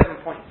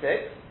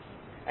 57.6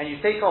 and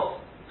you take off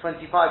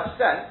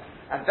 25%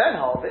 and then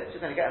halve it, you're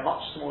going to get a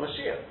much smaller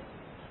shear.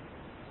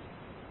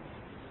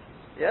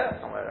 Yeah,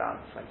 somewhere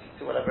around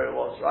 22, whatever it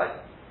was, right?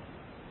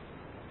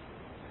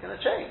 It's going to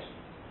change.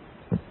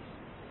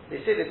 They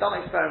say they've done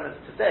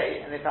experiments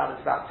today and they found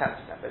it's about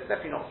 10%, but it's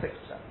definitely not 6%.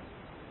 So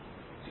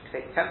you can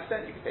take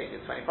 10%, you can take your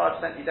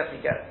 25%, you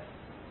definitely get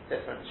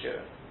different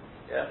shear.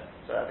 Yeah?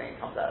 So I think it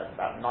comes out at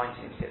about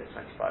 19 to get it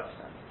 25%.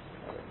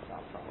 I'll write it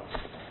down somewhere.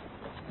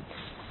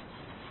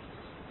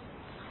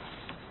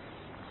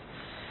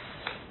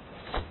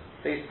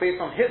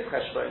 Based on his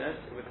cheshbonos,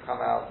 it would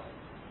come out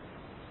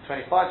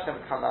 25%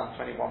 would come down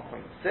to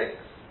 21.6,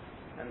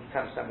 and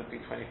 10% would be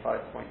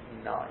 25.9.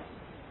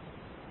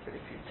 But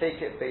if you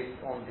take it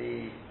based on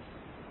the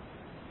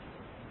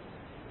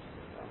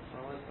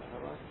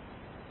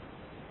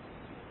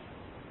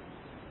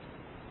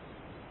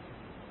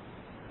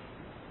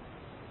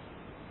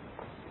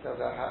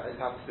you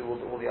have to do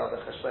all the other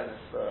cheshbonis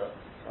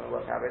trying to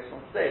work out based on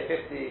today.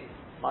 50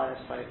 minus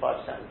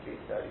 25% would be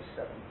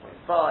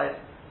 37.5.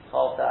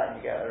 Half that and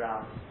you get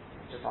around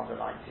just under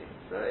 19.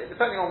 So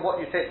depending on what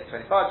you take, the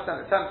 25%,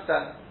 the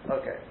 10%,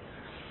 okay.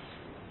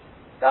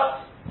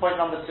 That's point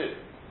number 2.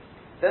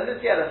 Then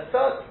there's yet a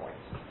third point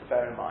to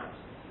bear in mind.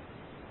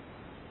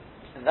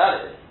 And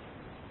that is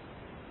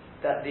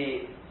that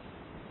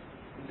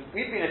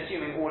we've been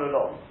assuming all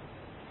along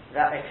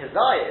that a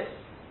kazayis,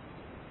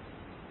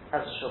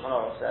 as the Shulchan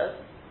Aruch says,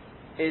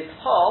 is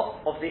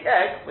half of the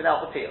egg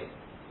without the peel.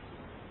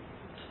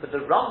 But the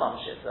Rambam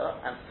Shitta,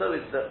 and so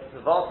is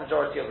the vast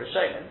majority of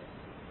Rishonim,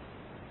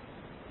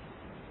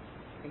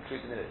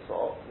 including the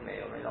Mitzvot, you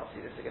may or may not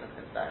see this again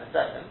in a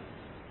second,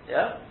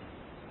 yeah?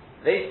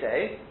 They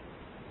say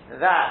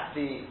that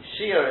the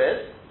shiur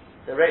is,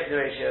 the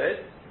ratio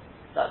is,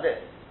 like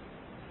this.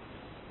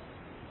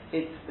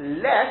 It's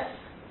less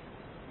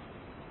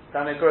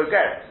than a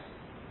grogeres.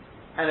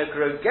 And a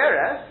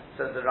grogeres,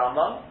 says the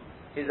Rambam,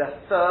 is a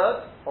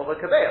third of a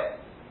kabeil.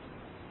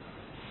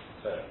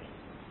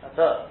 A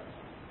third.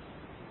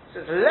 So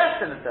it's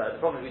less than a third. The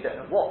problem is we don't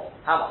know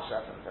how much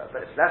less than a third,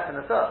 but it's less than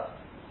a third.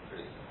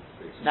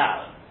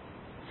 Now,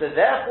 so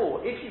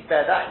therefore, if you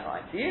bear that in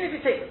mind, so even if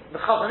you take the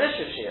Chazon Ish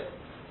shiur,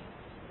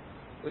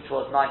 which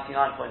was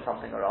 99 point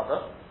something or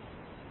other,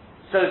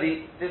 so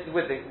this is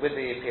with the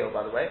appeal,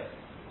 by the way.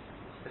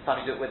 This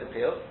time you do it with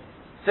appeal.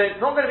 So it's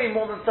not going to be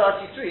more than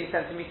 33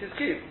 centimeters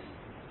cubed.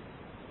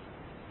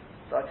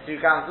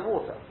 32 gallons of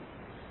water.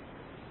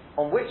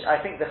 On which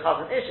I think the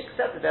Chazon Ish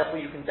accepted,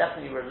 therefore you can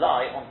definitely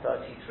rely on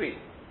 33.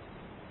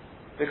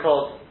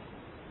 Because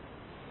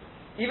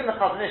even the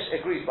Chazon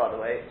Ish agrees, by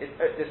the way,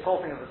 this whole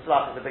thing of the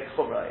slach is a big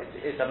chumrah.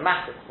 It's a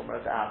massive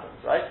chumrah if it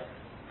happens, right?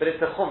 But it's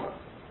the chumrah.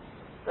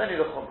 It's only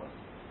the chumrah.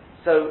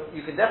 So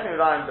you can definitely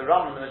rely on the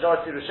Rambam. The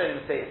majority of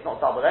Rishonim say it's not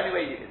doubled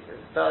anyway.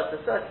 The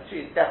 33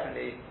 is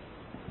definitely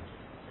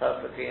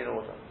perfectly in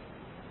order.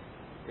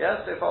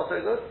 Yeah, so far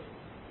so good?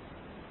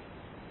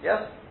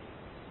 Yes?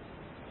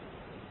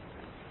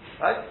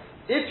 Right?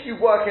 If you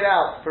work it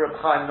out for Reb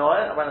Chaim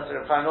Noah, when I say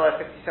Reb Chaim Noah,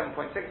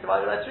 57.6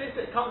 divided by 3,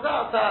 so it comes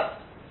out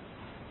at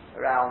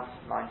around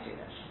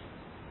 19-ish.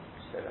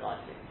 Just over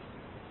 19.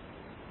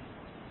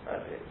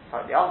 It's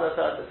slightly under a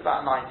third, it's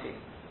about 19.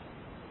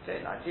 Okay,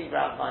 19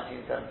 grams,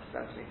 19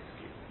 centimeters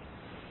cubed.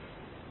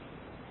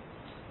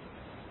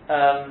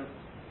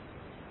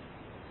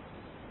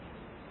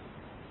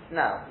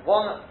 Now,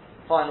 one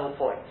final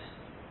point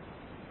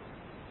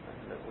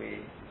that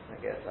we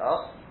get to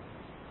ask,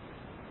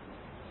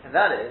 and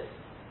that is,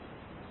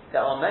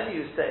 there are many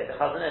who say, the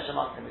Chazon Ish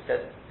amongst them, who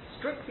said,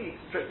 strictly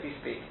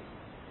speaking,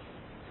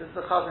 this is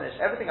the Chazon Ish,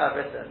 everything I've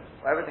written,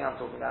 or everything I'm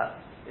talking about,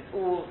 is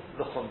all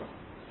the Chumrah.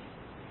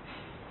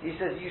 He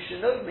says, you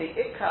should know me,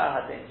 Ikar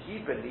Hadin, he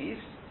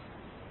believes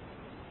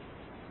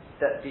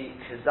that the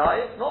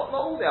Kazayas, not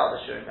all the other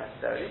Shurim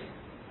necessarily,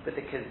 but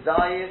the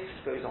Kazayas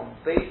goes on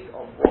based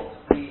on what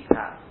we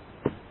have.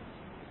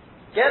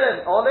 Get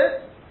an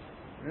olive,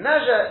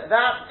 measure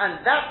that,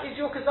 and that is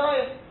your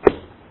Kazayas.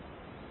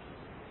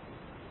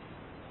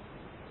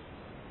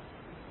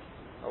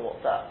 Oh,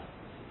 what's that?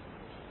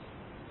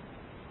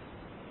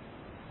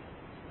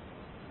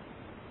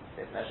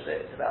 They've measured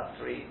it, it's about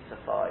 3 to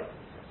 5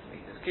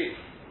 centimeters cubed.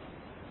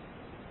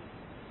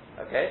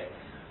 Okay?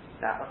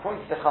 Now,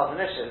 according to the Chazon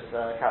Ish's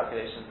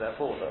calculations,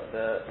 therefore,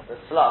 the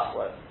slach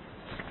work,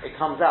 it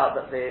comes out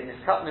that the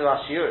Niskatnu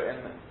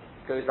Ashiurim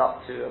goes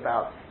up to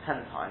about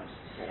 10 times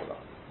smaller.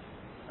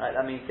 Right?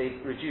 That means they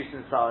reduce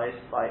in size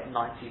by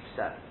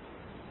 90%.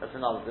 That's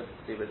another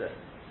difficulty with it.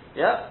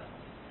 Yeah?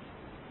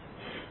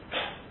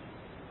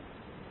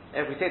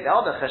 If we take the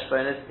other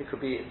cheshbonis,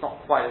 it's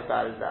not quite as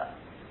bad as that.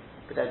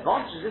 But the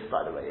advantage of this,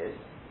 by the way, is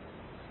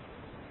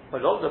a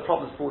lot of the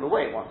problems fall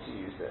away once you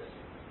use this.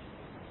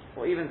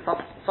 Or even some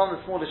of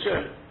the smaller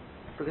shurim,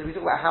 because we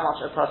talk about how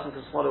much a person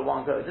can swallow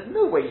one go. There's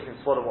no way you can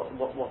swallow what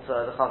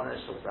the Chazon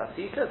Ish talks about.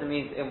 See, it says it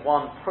means in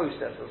one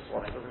process of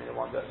swallowing, it doesn't mean in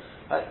one go.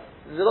 Right?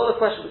 There's a lot of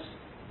questions,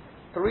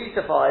 3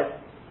 to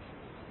 5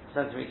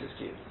 centimeters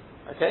cubed,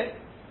 okay,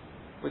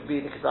 would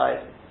be the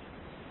kazayas.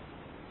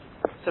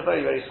 It's a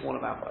very, very small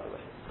amount, by the way.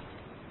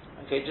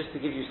 Okay, just to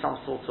give you some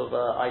sort of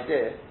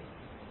idea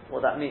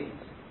what that means.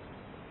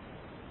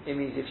 It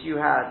means if you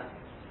had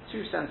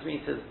 2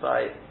 centimeters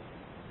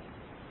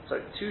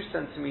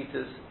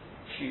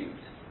cubed,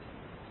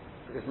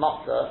 because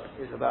matzah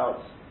is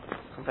about,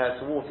 compared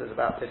to water, is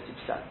about 50%.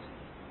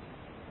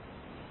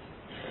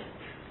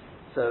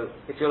 So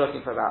if you're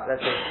looking for about,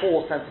 let's say,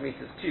 4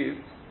 centimeters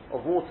cubed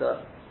of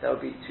water, that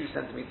would be 2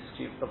 centimeters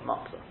cubed of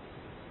matzah.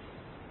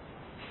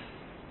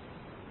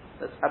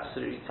 That's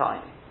absolutely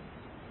tiny.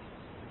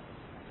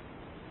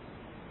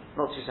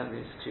 Not 2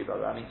 centimeters cubed,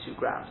 I mean 2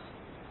 grams.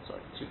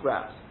 Sorry, 2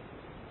 grams.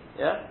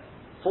 Yeah?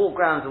 4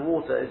 grams of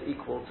water is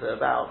equal to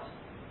about,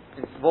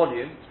 its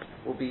volume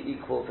will be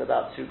equal to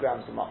about 2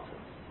 grams of matzah.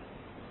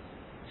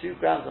 2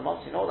 grams of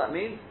matzah, you know what that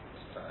means?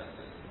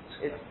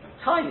 It's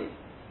tiny.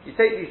 You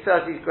take these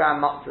 30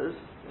 gram matzahs,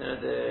 you know,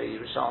 the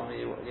Yerushalmi,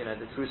 you know,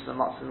 the Jerusalem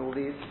matzah and all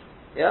these,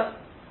 yeah?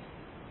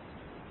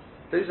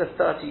 Those are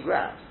 30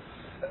 grams.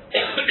 So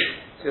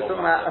you're talking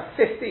about a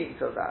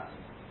 15th of that.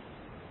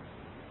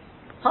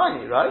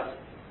 Tiny, right?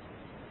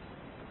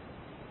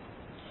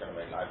 It's going to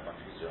make life much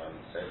easier on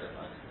Seder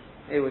night.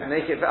 It would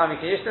make it, I mean,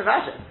 can you just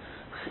imagine?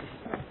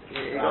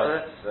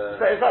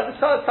 So it's like the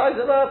size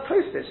of a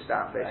postage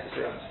stamp,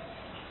 basically.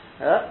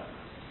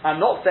 I'm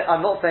not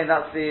saying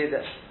that's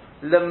the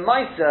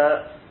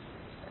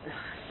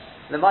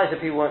Lemaisa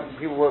people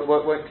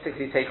won't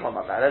particularly take on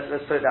like that.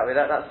 Let's put it that way.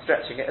 That's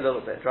stretching it a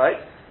little bit, right?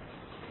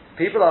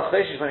 People are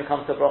choshish when it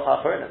comes to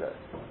bracha achorona though.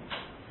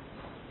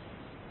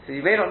 So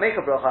you may not make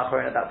a bracha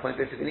achorona at that point,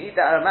 but if you're going to eat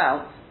that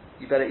amount,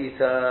 you better eat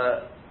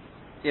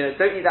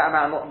don't eat that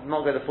amount and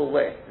not go the full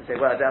way. And say,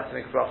 well, I don't have to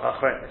make a bracha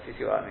achorona, if you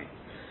see what I mean.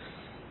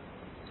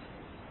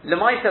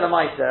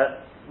 Lemaisa,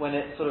 when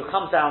it sort of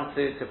comes down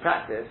to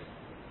practice,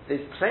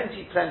 there's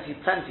plenty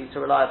to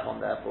rely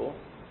upon, therefore.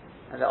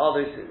 And there are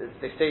those,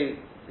 they say,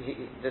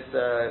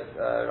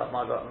 Rav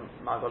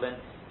Margolin,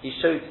 he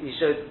showed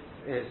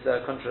his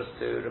contrast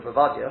to Rav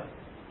Avadia,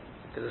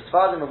 because the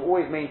Sfardim have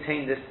always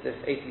maintained this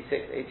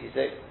 86,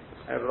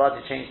 and Rav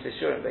Avadia changed his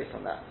shurim based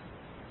on that.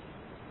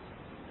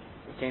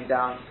 He came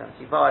down to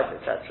 75,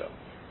 etc.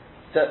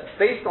 So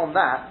based on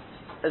that,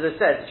 as I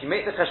said, if you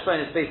make the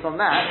cheshbonis based on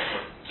that,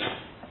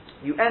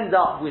 you end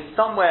up with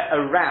somewhere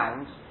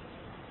around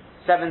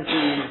 17,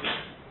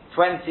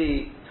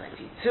 20,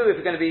 22, if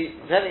you're going to be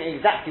depending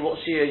exactly what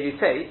shia you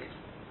take,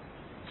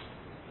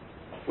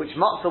 which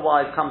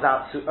matzah-wise comes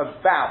out to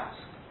about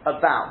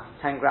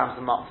 10 grams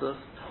of matzah.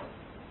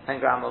 10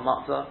 grams of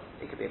matzah.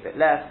 It could be a bit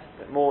less, a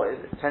bit more,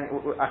 depending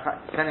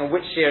on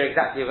which shia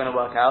exactly you're going to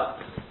work out.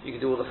 You can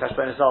do all the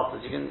cheshbonos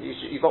afterwards.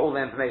 You've got all the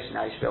information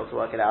now, you should be able to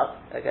work it out.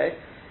 Okay?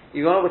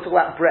 We're talking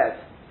about bread.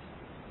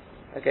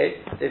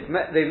 Okay?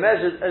 They've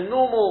measured a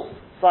normal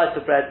slice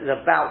of bread is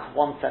about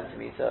 1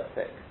 centimetre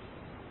thick.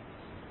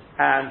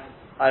 And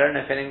I don't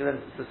know if in England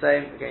it's the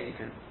same. Again, you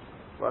can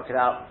work it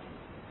out,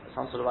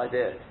 some sort of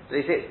idea. But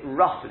they say it's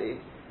roughly,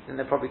 then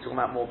they're probably talking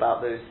about more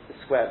about those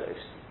square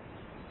loaves.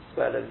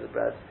 Square loaves of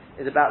bread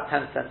is about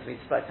 10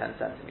 centimetres by 10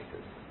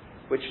 centimetres.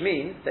 Which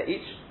means that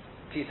each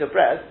piece of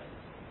bread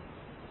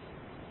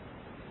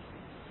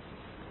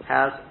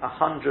has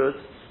 100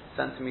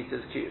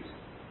 centimetres cubed.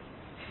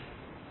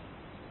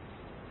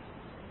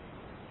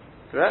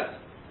 Correct?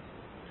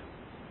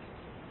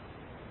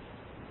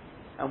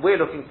 And we're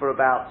looking for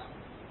about,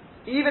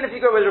 even if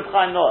you go with Reb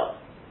Chaim Noah,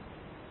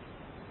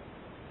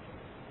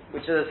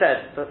 which as I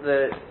said,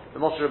 the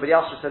Moshe Rabbi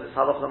Yasher said it's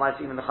halach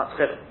l'maisa even the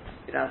chatzchil.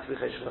 You don't have to be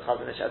chesed for the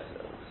chazon ish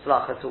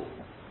slach at all.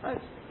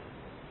 Right?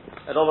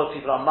 A lot of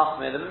people are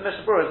machmir. The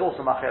Mishnah Berurah is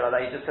also machmir like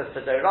that. He just says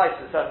for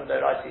doraisa, certain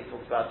doraisa he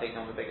talks about taking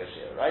on the bigger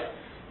share, right?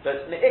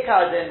 But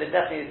me'ikar din, the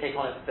definitely take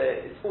on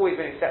it's always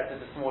been accepted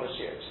the smaller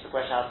share. It's just a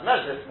question how to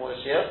measure the smaller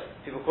share.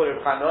 People call it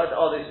Reb Chaim Noah.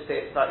 Others just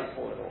say it's slightly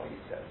smaller than what he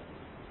said.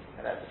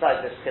 And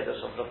besides this chiddush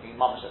of looking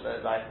mamash at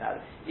the Zayis Nadi,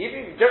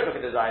 even if you don't look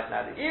at the Zayis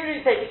Nadi, even if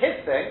you take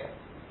his thing,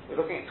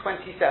 we're looking at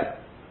 27.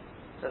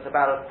 So it's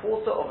about a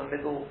quarter of a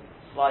middle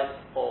slice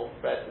of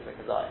bread with a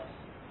kazayim.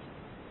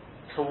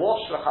 To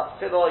wash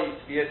l'chatzchila,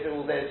 you used to be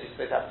all day, you're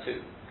supposed to have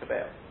 2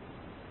 kabeah.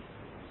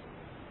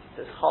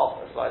 So it's half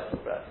a slice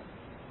of bread.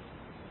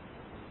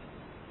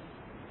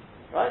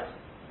 Right?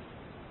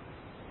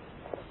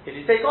 If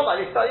you take on like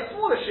this slightly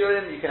smaller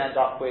shurim, you can end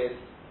up with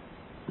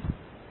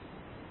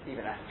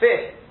even a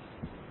 5th,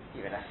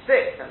 even a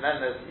 6th, and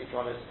then if you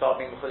want to start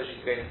being mechudesh, you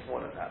can go even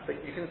smaller than that.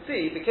 But you can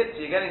see, the kids,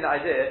 you're getting the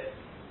idea,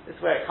 this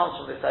is where it comes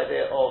from, this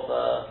idea of,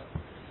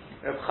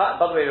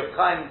 by the way, Reb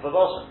Chaim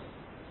Volozhin,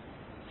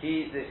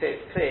 they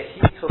say it's clear,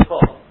 he took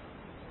on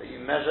that you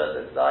measure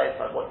the diet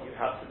by what you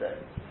have today.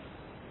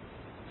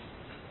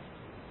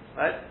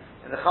 Right?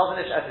 And the Chazon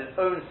Ish, at his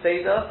own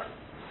Seder,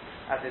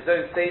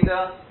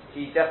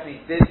 he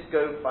definitely did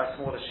go by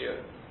smaller shiur.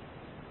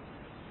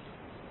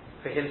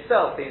 For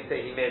himself, they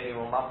say he may have been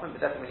more machmir, but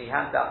definitely when he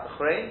handed out the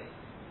chrein,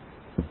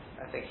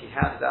 I think he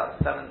handed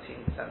out 17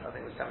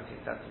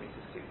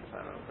 centimetres cubed, if I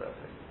remember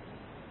correctly.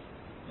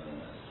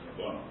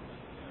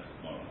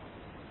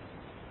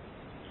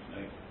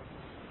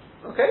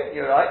 Okay,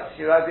 you're right.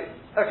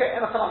 Okay,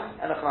 and a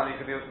chanami,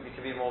 you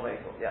can be more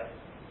makel, yeah.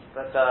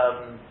 But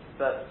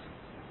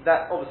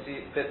that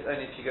obviously fits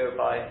only if you go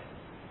by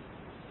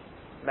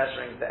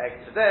measuring the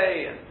egg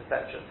today, and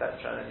etc.,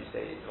 and then you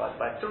say you divide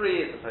by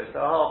 3 as opposed to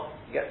a half,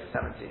 you get to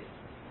 17.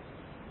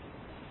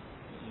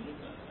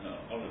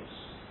 Olives.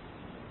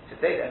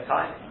 Today they're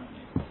tiny.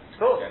 Of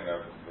course.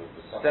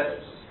 The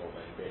sunflowers are still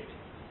very big.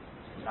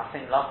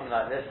 Nothing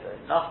like this though.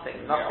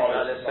 Nothing like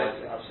this.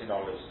 I've seen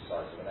olives the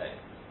size of an egg.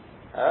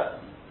 I've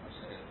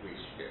seen at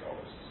least you get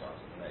olives the size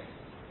of an egg.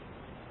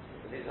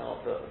 But these are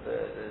not the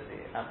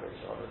average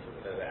olives.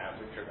 They're the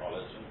average of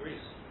olives in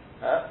Greece.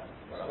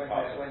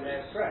 When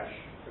they're fresh,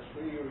 because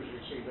we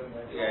usually see them.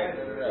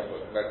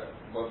 But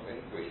what's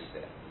in Greece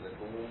there?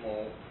 Little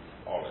more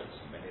olives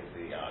in many of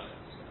the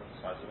islands are the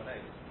size of an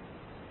egg.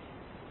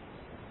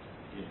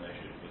 You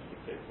measure it with the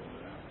pip all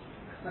around.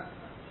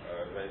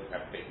 They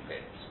have big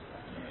pips.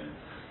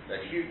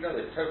 They're huge. No,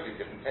 they're totally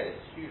different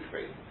tastes. Huge,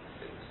 great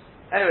pips.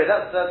 Anyway,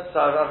 that's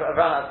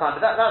around that time.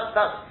 But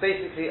that's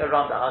basically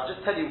around that. I'll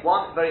just tell you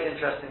one very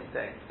interesting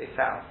thing they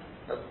found.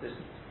 Is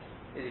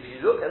if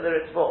you look at the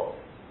Ritzvot,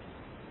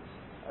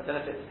 I don't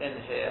know if it's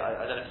in here.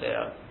 I don't know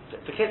if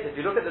for kids, if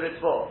you look at the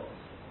Ritzvot,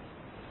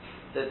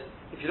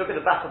 if you look at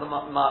the back of the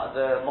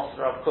Moshe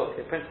Rav Kook,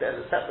 they printed it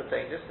as a separate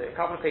thing. Just a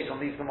couple of pages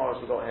on these Gemaras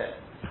we've got here.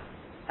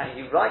 And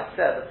he writes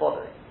there the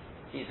following.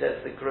 He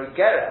says the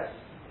Grogeres,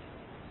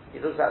 he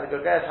looks at the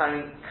Grogeres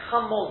having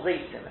Kamol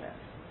Zeitim in it.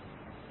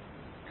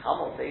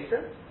 Kamol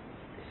Zeitim?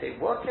 They say,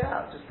 work it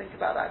out, just think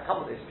about that.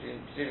 Kamol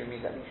Zeitim presumably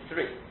means at least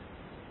 3.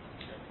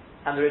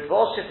 And the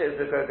Ritval Shita is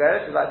the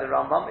Grogeres, who like the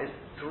Rambam, is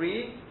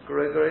 3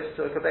 Grogeres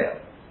to a Kabeah.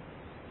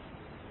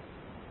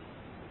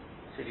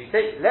 So if you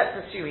take, let's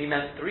assume he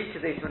meant 3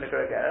 Kadesim and a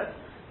Grogeres,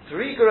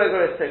 3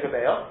 Grogeres to a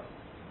Kabeah,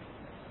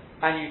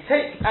 and you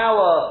take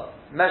our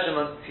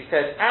measurement, he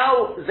says,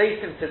 our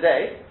Zaytim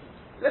today,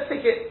 let's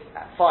take it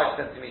at 5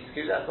 centimeters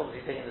cubed, that's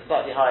obviously taking the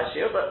slightly higher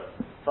shield, but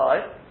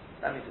 5,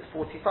 that means it's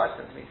 45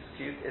 centimeters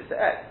cubed is the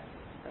egg.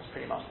 That's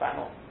pretty much bang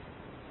on.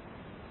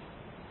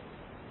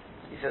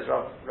 He says,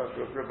 Rav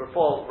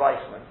Paul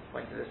Reisman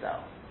pointed this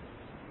out.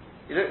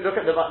 You look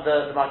at the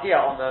Magia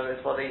on the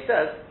Ritva, he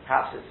says,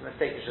 perhaps it's a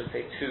mistake, you should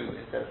say 2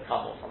 instead of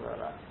come or something like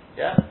that.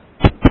 Yeah?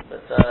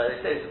 But they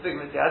say it's a big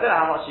mistake. I don't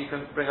know how much you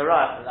can bring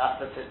around from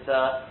that, but it's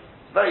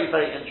very,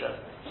 very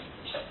interesting.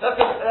 As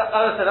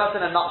I said, that's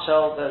in a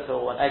nutshell,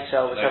 or an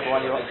eggshell, whichever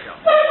one you want.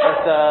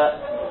 But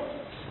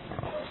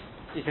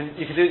you can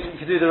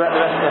do the rest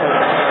of the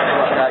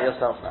work out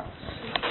yourself now.